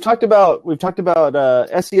 You know, we've talked about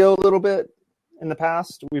SEO a little bit in the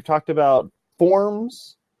past. We've talked about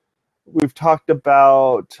forms. We've talked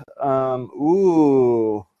about,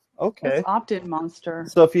 okay. Opt-in Monster.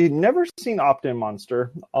 So if you've never seen Opt-in Monster,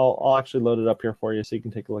 I'll actually load it up here for you so you can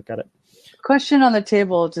take a look at it. Question on the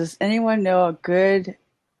table, does anyone know a good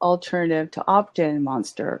alternative to Opt-in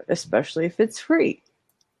Monster, especially if it's free?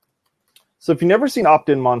 So if you've never seen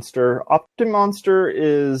Opt-in Monster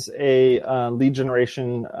is a lead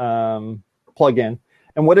generation plugin.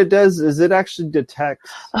 And what it does is it actually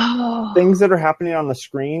detects things that are happening on the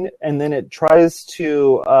screen, and then it tries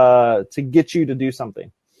to get you to do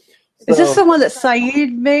something. So, is this the one that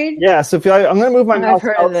Saeed made? Yeah. So I'm going to move my mouse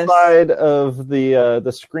outside of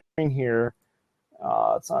the screen here.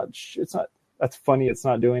 It's not. That's funny. It's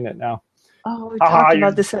not doing it now. Oh, we talked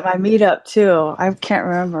about this at my meetup too. I can't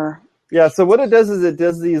remember. Yeah, so what it does is it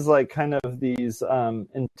does these like kind of these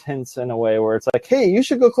intents in a way where it's like, hey, you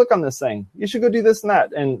should go click on this thing. You should go do this and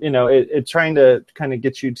that. And, you know, it's trying to kind of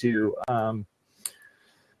get you to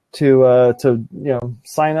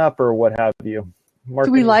sign up or what have you.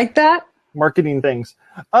 Do we like that? Marketing things.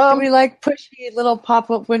 Do we like pushy little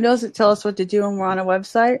pop-up windows that tell us what to do when we're on a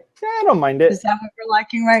website? Yeah, I don't mind it. Is that what we're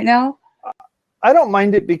liking right now? I don't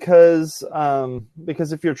mind it because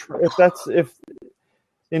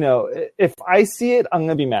if I see it, I'm going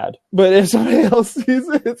to be mad. But if somebody else sees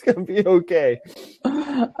it, it's going to be okay.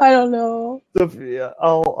 I don't know. So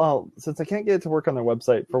I'll since I can't get it to work on their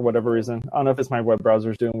website for whatever reason, I don't know if it's my web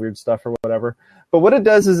browser's doing weird stuff or whatever. But what it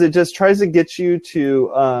does is it just tries to get you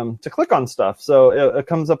to click on stuff. So it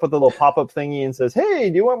comes up with a little pop-up thingy and says, hey,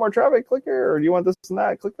 do you want more traffic? Click here. Or do you want this and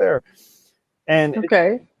that? Click there. And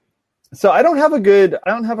okay. So I don't have a good.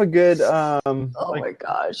 My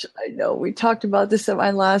gosh, I know. We talked about this at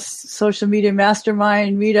my last social media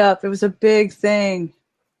mastermind meetup. It was a big thing.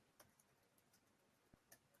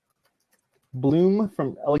 Bloom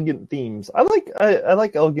from Elegant Themes. I like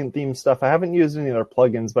Elegant Themes stuff. I haven't used any of their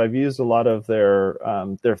plugins, but I've used a lot of their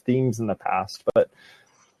themes in the past. But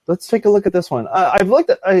let's take a look at this one.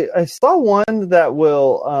 I saw one that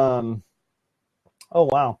will. Oh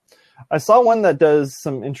wow. I saw one that does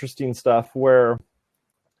some interesting stuff where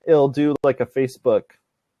it'll do like a Facebook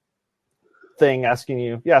thing asking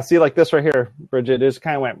you. Yeah, see like this right here, Bridget. It just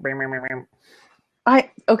kind of went. Bam, bam, bam, bam.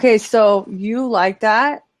 Okay, so you like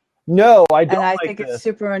that? No, I don't. And I like think this. It's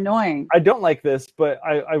super annoying. I don't like this, but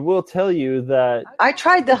I will tell you that I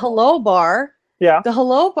tried the hello bar. Yeah. The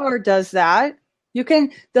hello bar does that. The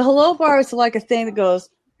hello bar is like a thing that goes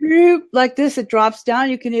like this. It drops down.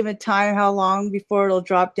 You can even time how long before it'll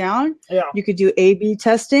drop down. Yeah. You could do A/B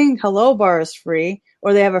testing. Hello bar is free,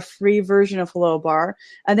 or they have a free version of hello bar,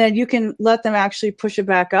 and then you can let them actually push it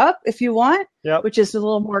back up if you want, which is a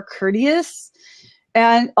little more courteous.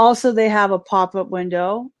 And also they have a pop-up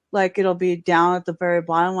window, like it'll be down at the very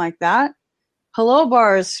bottom like that. Hello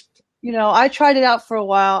bars, I tried it out for a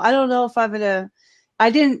while. I don't know if I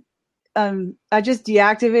just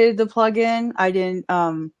deactivated the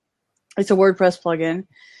plugin. It's a WordPress plugin.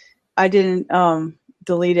 I didn't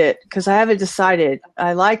delete it because I haven't decided.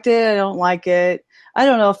 I liked it. I don't like it. I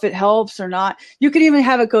don't know if it helps or not. You can even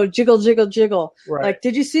have it go jiggle, jiggle, jiggle. Right. Like,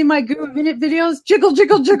 did you see my Guru Minute videos? Jiggle,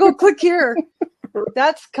 jiggle, jiggle, click here.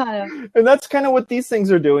 That's kind of what these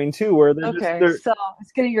things are doing too, where they're so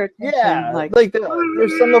it's getting your attention. Yeah, like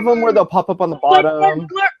there's some of them where they'll pop up on the bottom.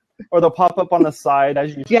 or they'll pop up on the side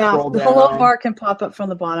as you scroll the down. hello bar can pop up from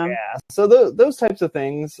the bottom. Yeah, so those types of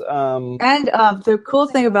things. And the cool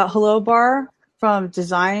thing about hello bar from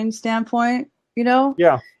design standpoint,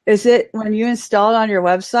 is it when you install it on your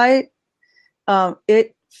website,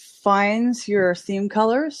 it finds your theme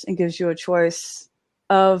colors and gives you a choice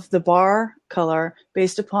of the bar color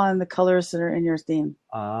based upon the colors that are in your theme.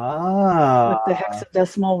 With the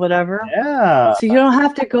hexadecimal, whatever. Yeah. So you don't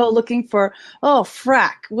have to go looking for,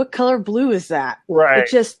 frack, what color blue is that? Right. It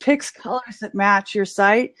just picks colors that match your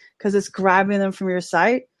site because it's grabbing them from your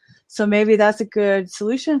site. So maybe that's a good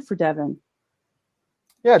solution for Devin.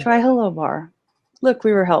 Yeah. Try hello bar. Look,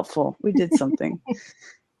 we were helpful. We did something.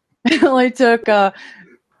 It only took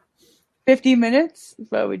 50 minutes,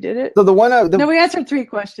 but we did it. So the one we answered 3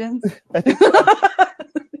 questions. I think so.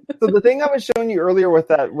 So the thing I was showing you earlier with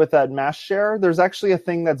that mass share, there's actually a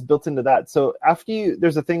thing that's built into that. So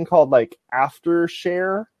there's a thing called like after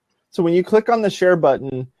share. So when you click on the share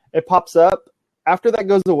button, it pops up. After that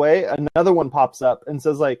goes away, another one pops up and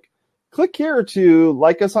says like, click here to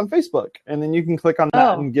like us on Facebook. And then you can click on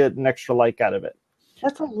that and get an extra like out of it.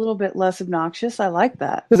 That's a little bit less obnoxious. I like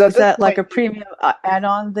that. Is that like a premium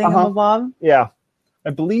add-on thing on the Bob? Yeah. I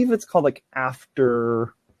believe it's called like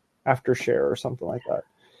after share or something like that.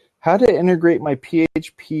 How to integrate my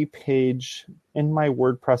PHP page in my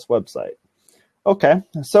WordPress website. Okay.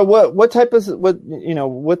 So what's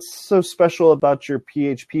so special about your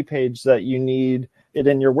PHP page that you need it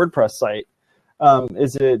in your WordPress site?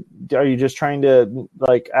 Are you just trying to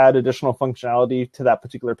like add additional functionality to that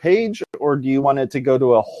particular page, or do you want it to go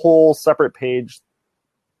to a whole separate page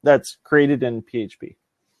that's created in PHP?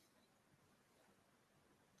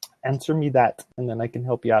 Answer me that, and then I can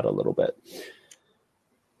help you out a little bit.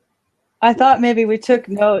 I thought maybe we took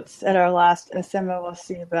notes at our last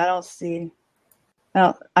SMOC, but I don't see.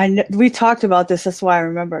 No, we talked about this. That's why I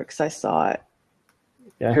remember it, because I saw it.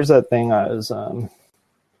 Yeah, here's that thing I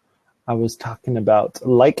was talking about.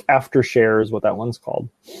 Like after share is what that one's called.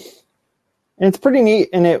 And it's pretty neat,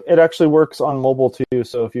 and it actually works on mobile too.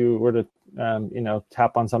 So if you were to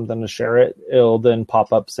tap on something to share it, it'll then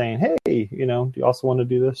pop up saying, hey, do you also want to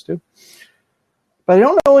do this too? But I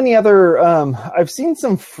don't know any other, I've seen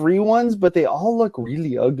some free ones, but they all look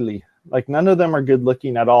really ugly. Like none of them are good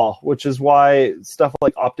looking at all, which is why stuff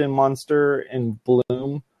like Opt-in Monster and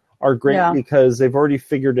Bloom are great because they've already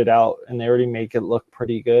figured it out and they already make it look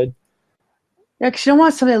pretty good. Yeah, because you don't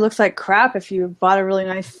want something that looks like crap if you bought a really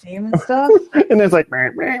nice theme and stuff. And it's like,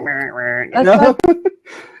 That's like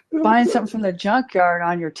buying something from the junkyard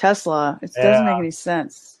on your Tesla. It doesn't make any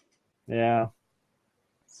sense. Yeah.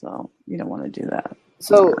 So you don't want to do that.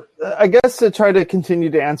 So I guess to try to continue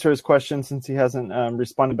to answer his question, since he hasn't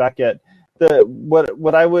responded back yet,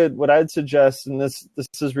 what I'd suggest, and this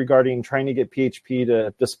is regarding trying to get PHP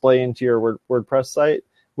to display into your WordPress site,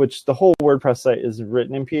 which the whole WordPress site is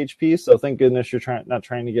written in PHP. So thank goodness you're not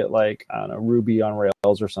trying to get like, I don't know, Ruby on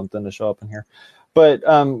Rails or something to show up in here. But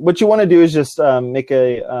what you want to do is just make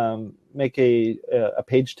a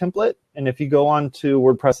page template. And if you go on to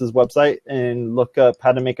WordPress's website and look up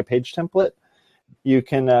how to make a page template, you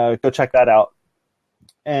can go check that out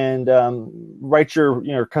and write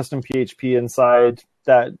your custom PHP inside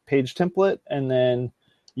that page template, and then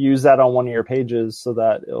use that on one of your pages so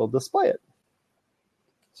that it'll display it.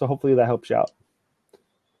 So hopefully that helps you out.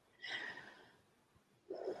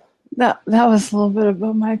 That was a little bit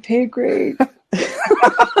above my pay grade.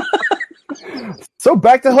 So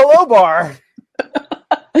back to Hello Bar.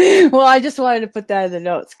 Well, I just wanted to put that in the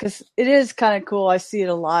notes because it is kind of cool. I see it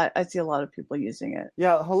a lot. I see a lot of people using it.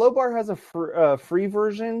 Yeah, Hello Bar has a free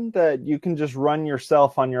version that you can just run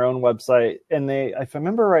yourself on your own website. And if I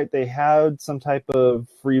remember right, they had some type of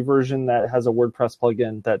free version that has a WordPress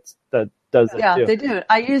plugin that does it too. Yeah, they do.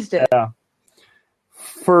 I used it. Yeah.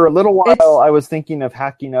 For a little while, I was thinking of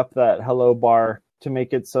hacking up that Hello Bar to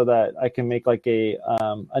make it so that I can make like a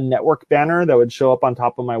network banner that would show up on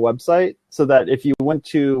top of my website, so that if you went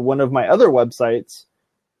to one of my other websites,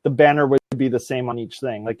 the banner would be the same on each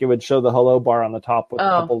thing. Like it would show the Hello Bar on the top with a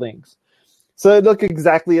couple links. So it'd look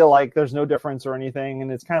exactly alike. There's no difference or anything.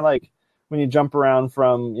 And it's kind of like when you jump around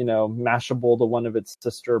from, Mashable to one of its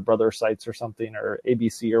sister brother sites or something, or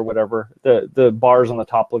ABC or whatever, the bars on the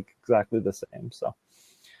top look exactly the same. So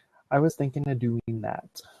I was thinking of doing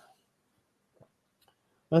that.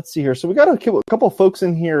 Let's see here. So we got a couple folks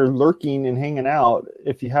in here lurking and hanging out.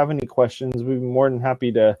 If you have any questions, we'd be more than happy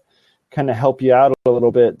to kind of help you out a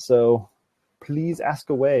little bit. So please ask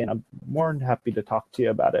away, and I'm more than happy to talk to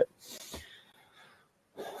you about it.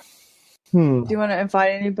 Do you want to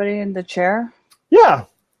invite anybody in the chair? Yeah.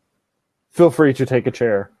 Feel free to take a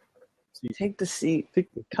chair. seat. Take the seat.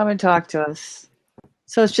 Come and talk to us.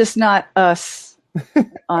 So it's just not us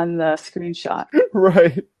on the screenshot.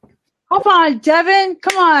 Right. Come on, Devin.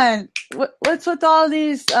 Come on. What's with all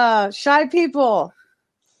these shy people?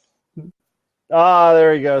 Ah,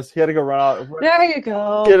 there he goes. He had to go run out. There you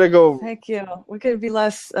go. He had to go. Thank you. We could be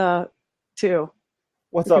less 2.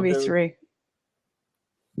 What's we up, could be David? 3.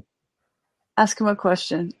 Ask him a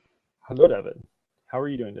question. Hello, David. How are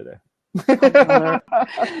you doing today?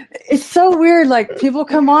 It's so weird. Like, people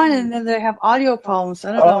come on and then they have audio problems.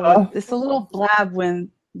 I don't know. It's a little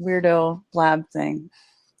weirdo blab thing.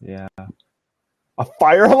 Yeah. A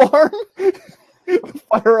fire alarm? A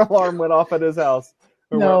fire alarm went off at his house.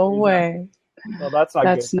 No way. Well, that's not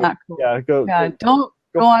good. That's not cool. Yeah, don't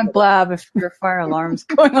go on blab if your fire alarm's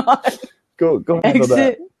going on. Go handle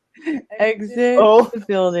that. Exit the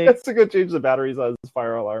building. That's to go change the batteries on his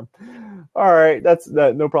fire alarm. All right, that's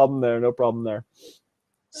no problem there. No problem there.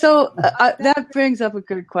 So that brings up a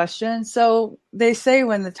good question. So they say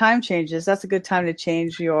when the time changes, that's a good time to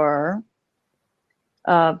change your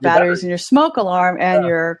batteries in your smoke alarm and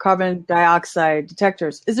your carbon dioxide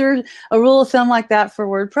detectors. Is there a rule of thumb like that for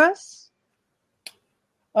WordPress?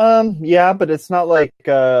 Yeah, but it's not like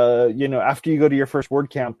after you go to your first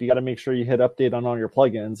WordCamp, you got to make sure you hit update on all your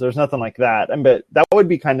plugins. There's nothing like that. But that would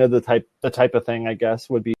be kind of the type of thing, I guess,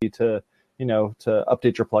 would be to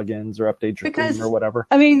update your plugins or update your theme or whatever.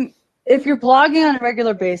 I mean, if you're blogging on a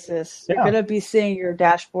regular basis, you're going to be seeing your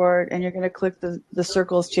dashboard and you're going to click the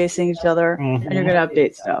circles chasing each other and you're going to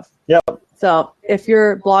update stuff. Yep. So if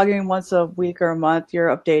you're blogging once a week or a month, you're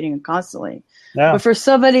updating constantly. Yeah. But for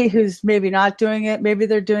somebody who's maybe not doing it, maybe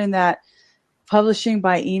they're doing that publishing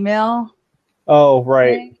by email. Oh,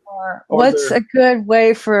 right. Or what's a good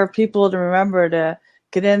way for people to remember to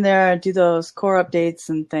get in there and do those core updates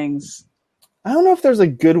and things? I don't know if there's a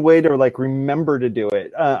good way to remember to do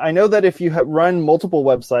it. I know that if you run multiple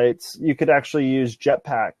websites, you could actually use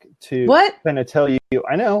Jetpack to kind of tell you.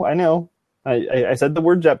 I know. I said the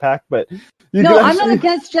word Jetpack, but I'm not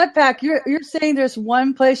against Jetpack. You're saying there's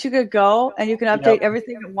one place you could go and you can update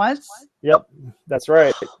everything at once? Yep, that's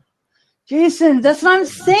right. Jason, that's what I'm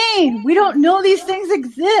saying. We don't know these things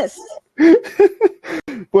exist.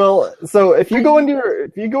 Well, so if you go into your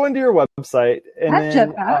website and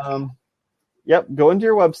then go into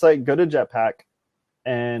your website, go to Jetpack,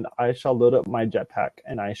 and I shall load up my Jetpack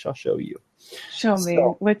and I shall show you. Show me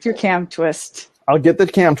with your cam twist. I'll get the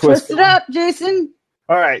cam twist. Twist it up, Jason.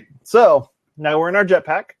 All right. So now we're in our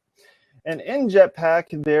Jetpack. And in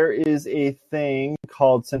Jetpack, there is a thing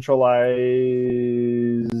called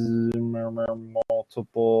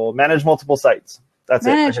manage multiple sites. That's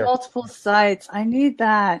manage multiple sites. I need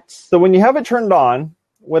that. So when you have it turned on,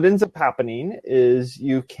 what ends up happening is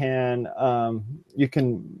you can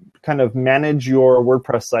kind of manage your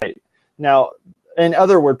WordPress site. Now, and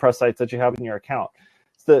other WordPress sites that you have in your account.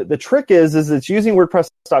 The trick is it's using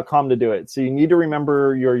WordPress.com to do it. So you need to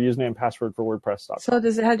remember your username and password for WordPress.com. So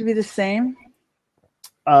does it have to be the same?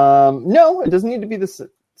 No, it doesn't need to be the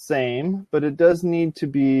same, but it does need to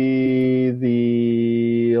be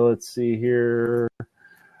let's see here.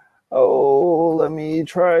 Oh, let me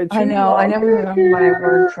try to. I know. I never remember my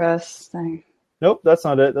WordPress thing. Nope, that's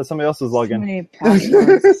not it. That's somebody else's login. Too many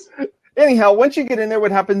passwords. Anyhow, once you get in there,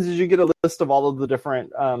 what happens is you get a list of all of the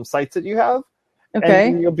different sites that you have. Okay.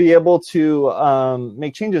 And you'll be able to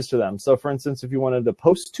make changes to them. So, for instance, if you wanted to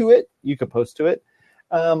post to it, you could post to it.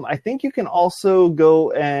 I think you can also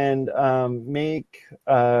go and make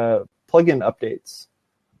plugin updates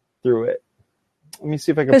through it. Let me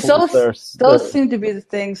see if I can pull up those seem to be the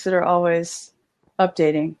things that are always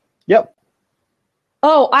updating. Yep.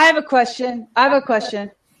 Oh, I have a question.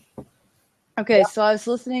 Okay, so I was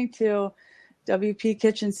listening to WP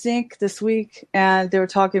Kitchen Sink this week, and they were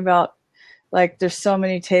talking about there's so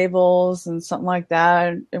many tables and something like that,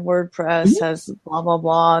 and WordPress has blah, blah,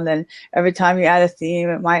 blah, and then every time you add a theme,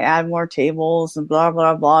 it might add more tables and blah,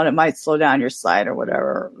 blah, blah, and it might slow down your site or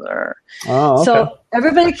whatever. Oh, okay. So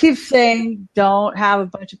everybody keeps saying don't have a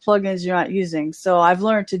bunch of plugins you're not using. So I've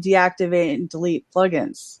learned to deactivate and delete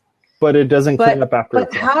plugins. But it doesn't clean up after.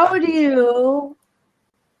 But how do you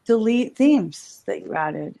delete themes that you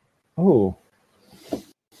added? Oh.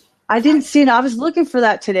 I didn't see it. I was looking for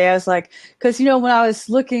that today. I was like, because when I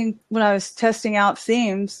was testing out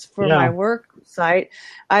themes for my work site,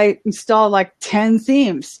 I installed 10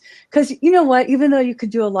 themes. Because you know what? Even though you could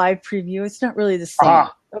do a live preview, it's not really the same.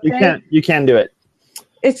 Okay? You can do it.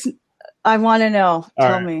 I want to know.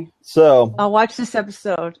 Tell me. So I'll watch this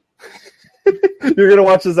episode. You're gonna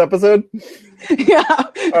watch this episode? Yeah,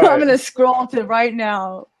 I'm gonna scroll to right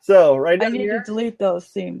now. So right down I need to delete those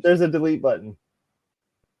themes. There's a delete button.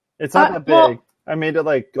 It's not that big. Well, I made it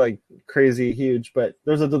like crazy huge, but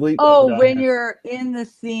there's a delete button. Oh, when you're in the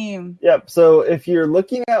theme. Yep. So if you're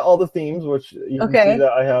looking at all the themes, which you can see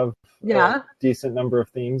that I have a decent number of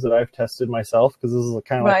themes that I've tested myself, because this is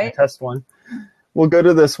kind of like a test one. We'll go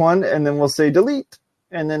to this one, and then we'll say delete.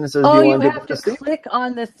 And then it says, do you want to have to click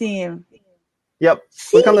on the theme. Yep.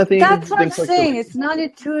 See, click on the theme. That's what I'm saying. It's not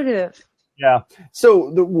intuitive. Yeah. So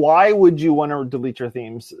why would you want to delete your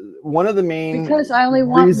themes? One of the main because I only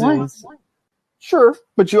want one. Sure,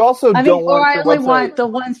 but you also don't want. Or I only want the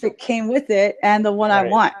ones that came with it and the one I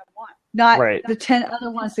want, not the 10 other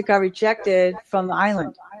ones that got rejected from the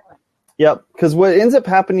island. Yep. Because what ends up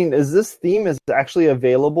happening is this theme is actually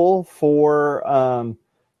available for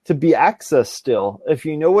to be accessed still. If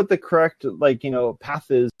you know what the correct path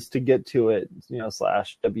is to get to it,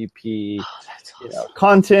 /WP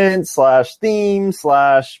content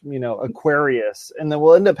 /theme / Aquarius. And then what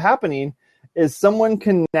will end up happening is someone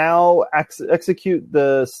can now execute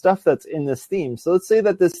the stuff that's in this theme. So let's say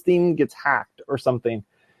that this theme gets hacked or something.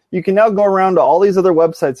 You can now go around to all these other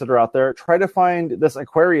websites that are out there, try to find this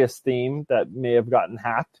Aquarius theme that may have gotten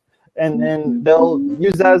hacked, and then they'll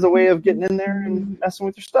use that as a way of getting in there and messing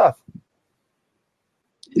with your stuff.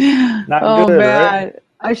 Not good, man. Right?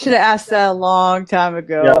 I should have asked that a long time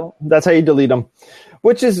ago. Yeah, that's how you delete them.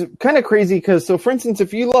 Which is kind of crazy because, so for instance,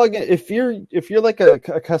 if you log in, if you're like a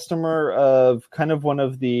customer of kind of one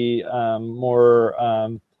of the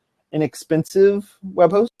more inexpensive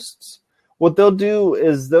web hosts, what they'll do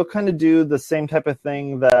is they'll kind of do the same type of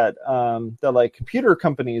thing that like computer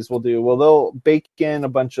companies will do. Well, they'll bake in a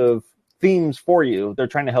bunch of themes for you. They're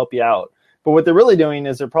trying to help you out. But what they're really doing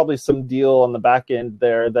is there's probably some deal on the back end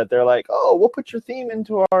there that they're like, oh, we'll put your theme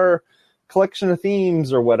into our collection of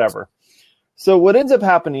themes or whatever. So what ends up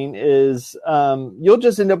happening is you'll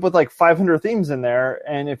just end up with like 500 themes in there,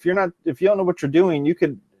 and if you don't know what you're doing, you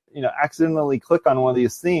could accidentally click on one of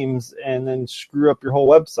these themes and then screw up your whole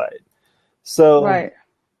website. So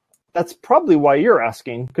that's probably why you're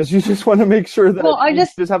asking, because you just want to make sure that you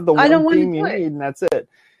just have the one theme you need, and that's it.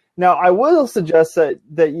 Now, I will suggest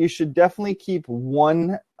that you should definitely keep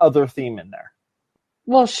one other theme in there.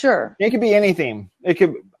 Well, sure. It could be any theme. It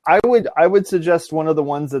could. I would suggest one of the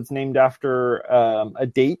ones that's named after a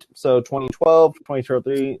date. So 2012,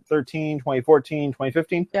 2013, 2014,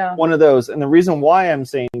 2015. Yeah. One of those. And the reason why I'm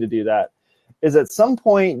saying to do that is at some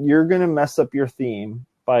point you're going to mess up your theme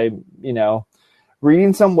by,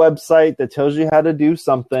 reading some website that tells you how to do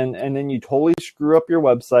something, and then you totally screw up your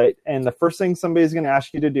website. And the first thing somebody's going to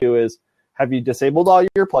ask you to do is, have you disabled all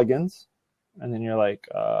your plugins? And then you're like,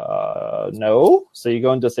 no. So you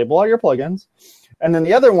go and disable all your plugins. And then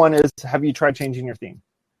the other one is, have you tried changing your theme?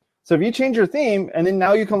 So if you change your theme, and then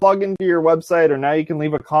now you can log into your website, or now you can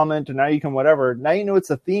leave a comment, or now you can whatever, now you know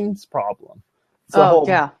it's a themes problem. It's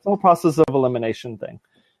the whole process of elimination thing.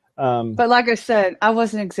 But like I said, I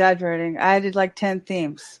wasn't exaggerating. I added like 10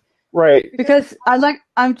 themes. Right. Because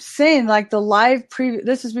I'm saying like the live preview,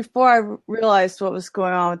 this is before I realized what was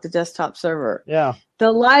going on with the desktop server. Yeah.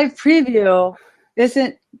 The live preview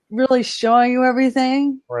isn't really showing you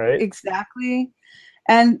everything exactly.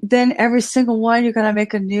 And then every single one, you're going to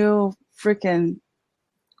make a new freaking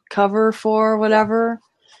cover for whatever.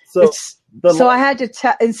 So I had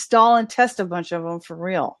to install and test a bunch of them for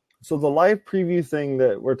real. So the live preview thing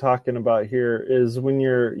that we're talking about here is when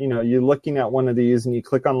you're looking at one of these and you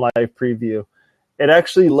click on live preview, it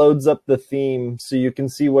actually loads up the theme so you can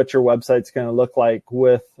see what your website's going to look like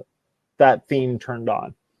with that theme turned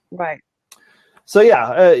on. Right. So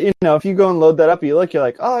if you go and load that up, you're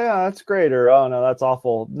like, oh yeah, that's great, or oh no, that's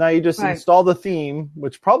awful. Now you just install the theme,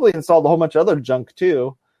 which probably installed a whole bunch of other junk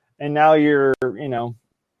too, and now you're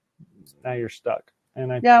stuck.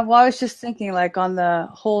 And I was just thinking like on the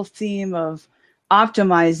whole theme of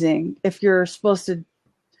optimizing, if you're supposed to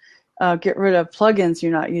get rid of plugins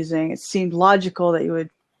you're not using, it seemed logical that you would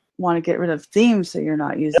want to get rid of themes that you're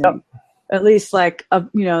not using. Yep. At least like a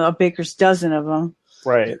baker's dozen of them.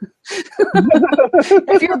 Right.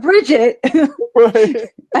 If you're Bridget, and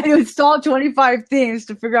you install 25 themes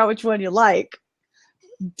to figure out which one you like,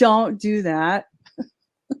 don't do that.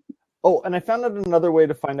 Oh, and I found out another way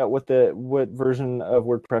to find out what version of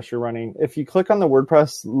WordPress you're running. If you click on the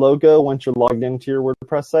WordPress logo once you're logged into your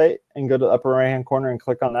WordPress site and go to the upper right-hand corner and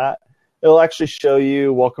click on that, it'll actually show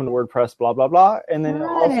you welcome to WordPress, blah, blah, blah. And then it'll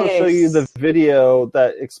also show you the video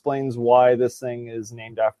that explains why this thing is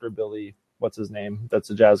named after Billy. What's his name? That's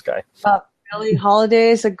a jazz guy. Billie Holiday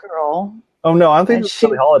is a girl. Oh, no, I don't think it's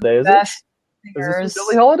Billie Holiday, is it? Is this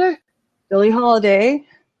Billie Holiday? Billie Holiday.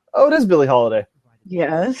 Oh, it is Billie Holiday.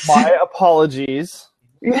 Yes. My apologies.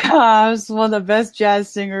 Yeah, I was one of the best jazz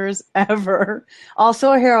singers ever.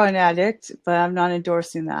 Also a heroin addict, but I'm not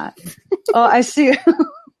endorsing that. Oh, I see.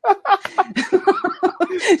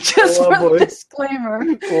 Just for the disclaimer.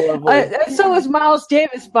 So was Miles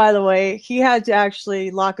Davis, by the way. He had to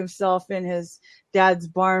actually lock himself in his dad's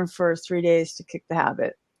barn for 3 days to kick the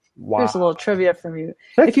habit. Wow. Here's a little trivia from you.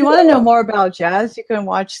 If you want to know more about jazz, you can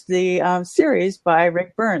watch the series by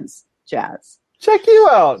Rick Burns, Jazz. Check you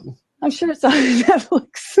out. I'm sure it's on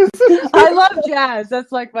Netflix. I love jazz.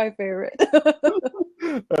 That's like my favorite.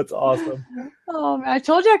 That's awesome. Oh man, I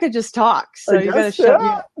told you I could just talk, so you gotta shut me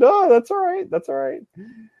up. No, that's all right. That's all right.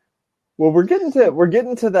 Well, we're getting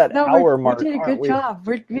to that hour mark. We did a good job.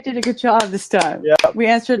 We did a good job this time. Yeah, we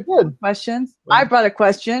answered questions. I brought a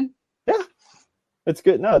question. Yeah. It's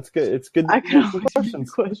good. No, it's good. It's good. I can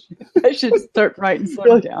questions. I should start writing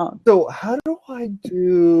some down. So how do I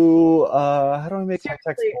make my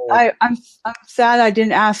text bold? I'm sad I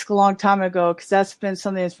didn't ask a long time ago because that's been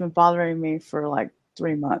something that's been bothering me for like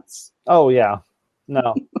 3 months. Oh yeah.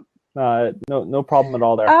 No. No problem at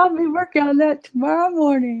all there. I'll be working on that tomorrow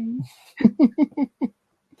morning.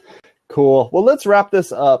 Cool. Well, let's wrap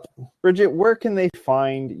this up. Bridget, where can they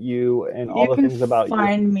find you and all the things about you? You can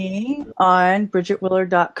find me on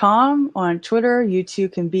bridgetwillard.com. On Twitter, you too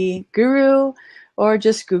can be Guru, or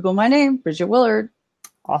just Google my name, Bridget Willard.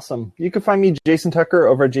 Awesome. You can find me, Jason Tucker,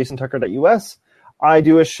 over at jasontucker.us. I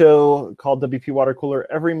do a show called WP Water Cooler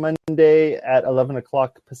every Monday at 11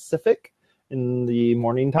 o'clock Pacific in the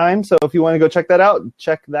morning time. So if you want to go check that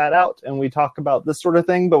out. And we talk about this sort of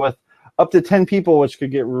thing, but with up to 10 people, which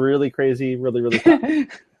could get really crazy, really, really fun.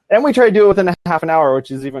 And we try to do it within a half an hour,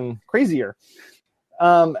 which is even crazier.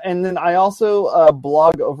 And then I also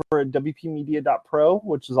blog over at wpmedia.pro,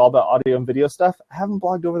 which is all about audio and video stuff. I haven't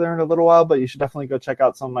blogged over there in a little while, but you should definitely go check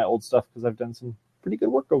out some of my old stuff because I've done some pretty good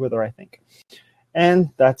work over there, I think. And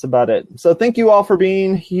that's about it. So thank you all for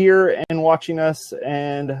being here and watching us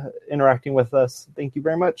and interacting with us. Thank you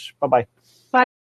very much. Bye-bye.